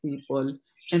the right people.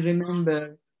 And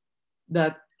remember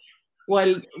that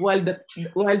while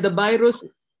the virus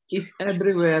is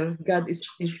everywhere, God is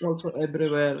also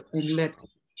everywhere. And let's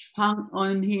hang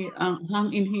in here,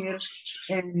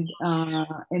 and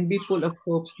be full of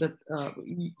hopes that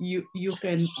you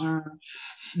can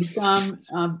become.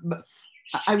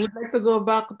 I would like to go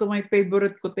back to my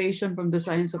favorite quotation from The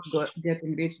Science of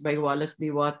Getting Rich by Wallace D.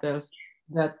 Waters.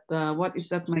 That what is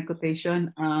that? My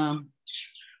quotation. Can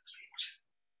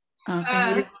you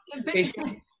Uh, read the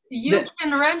quotation? you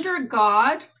can render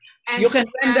God and You can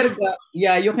render God,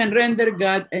 yeah, you can render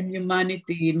God and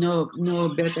humanity no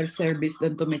better service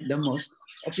than to make the most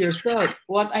of yourself.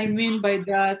 What I mean by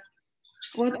that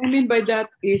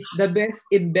is the best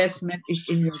investment is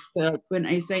in yourself. When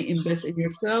I say invest in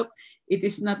yourself, it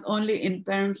is not only in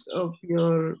terms of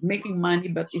your making money,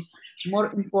 but it's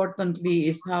more importantly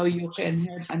is how you can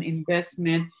have an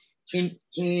investment in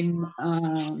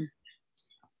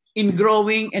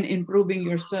growing and improving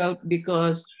yourself,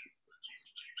 because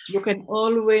you can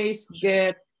always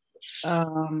get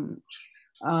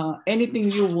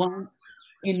anything you want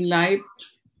in life.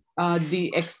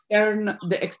 The external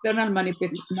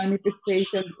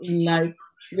manifestations in life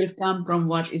will come from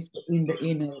what is in the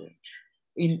inner,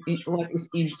 in what is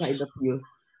inside of you.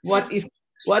 yep,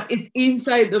 What is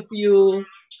inside of you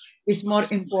is more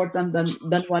important than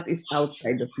what is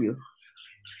outside of you.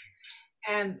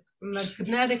 and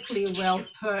magnetically well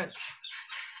put.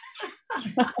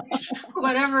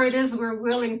 Whatever it is we're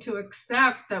willing to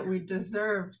accept that we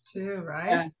deserve too,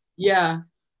 right? Yeah, yeah.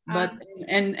 But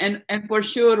Um, and for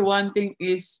sure, one thing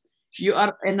is you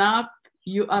are enough.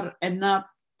 You are enough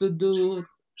to do,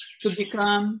 to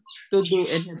become, to do,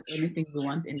 and have anything you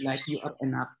want in life. You are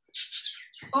enough.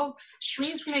 Folks,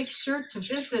 please make sure to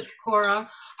visit Cora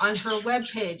on her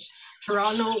webpage,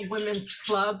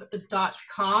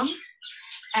 TorontoWomen'sClub.com.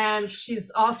 And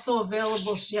she's also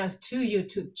available. She has two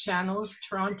YouTube channels,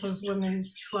 Toronto's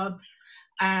Women's Club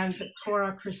and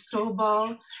Cora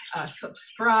Cristobal.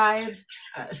 Subscribe,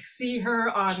 see her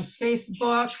on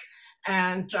Facebook.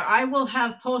 And I will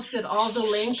have posted all the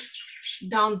links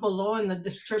down below in the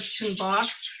description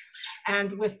box.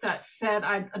 And with that said,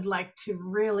 I'd like to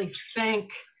really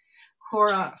thank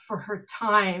Cora for her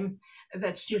time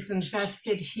that she's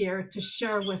invested here to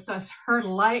share with us her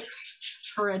light,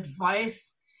 her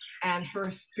advice, and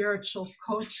her spiritual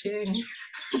coaching.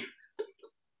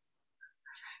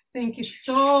 Thank you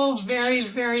so very,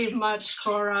 very much,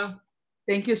 Cora.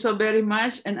 Thank you so very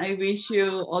much, and I wish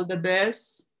you all the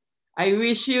best. I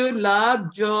wish you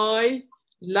love, joy,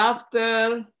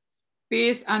 laughter,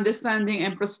 peace, understanding,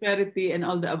 and prosperity, and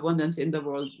all the abundance in the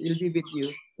world will be with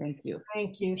you. Thank you.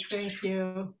 Thank you. Thank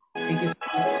you. Thank you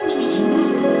so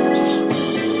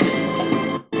much.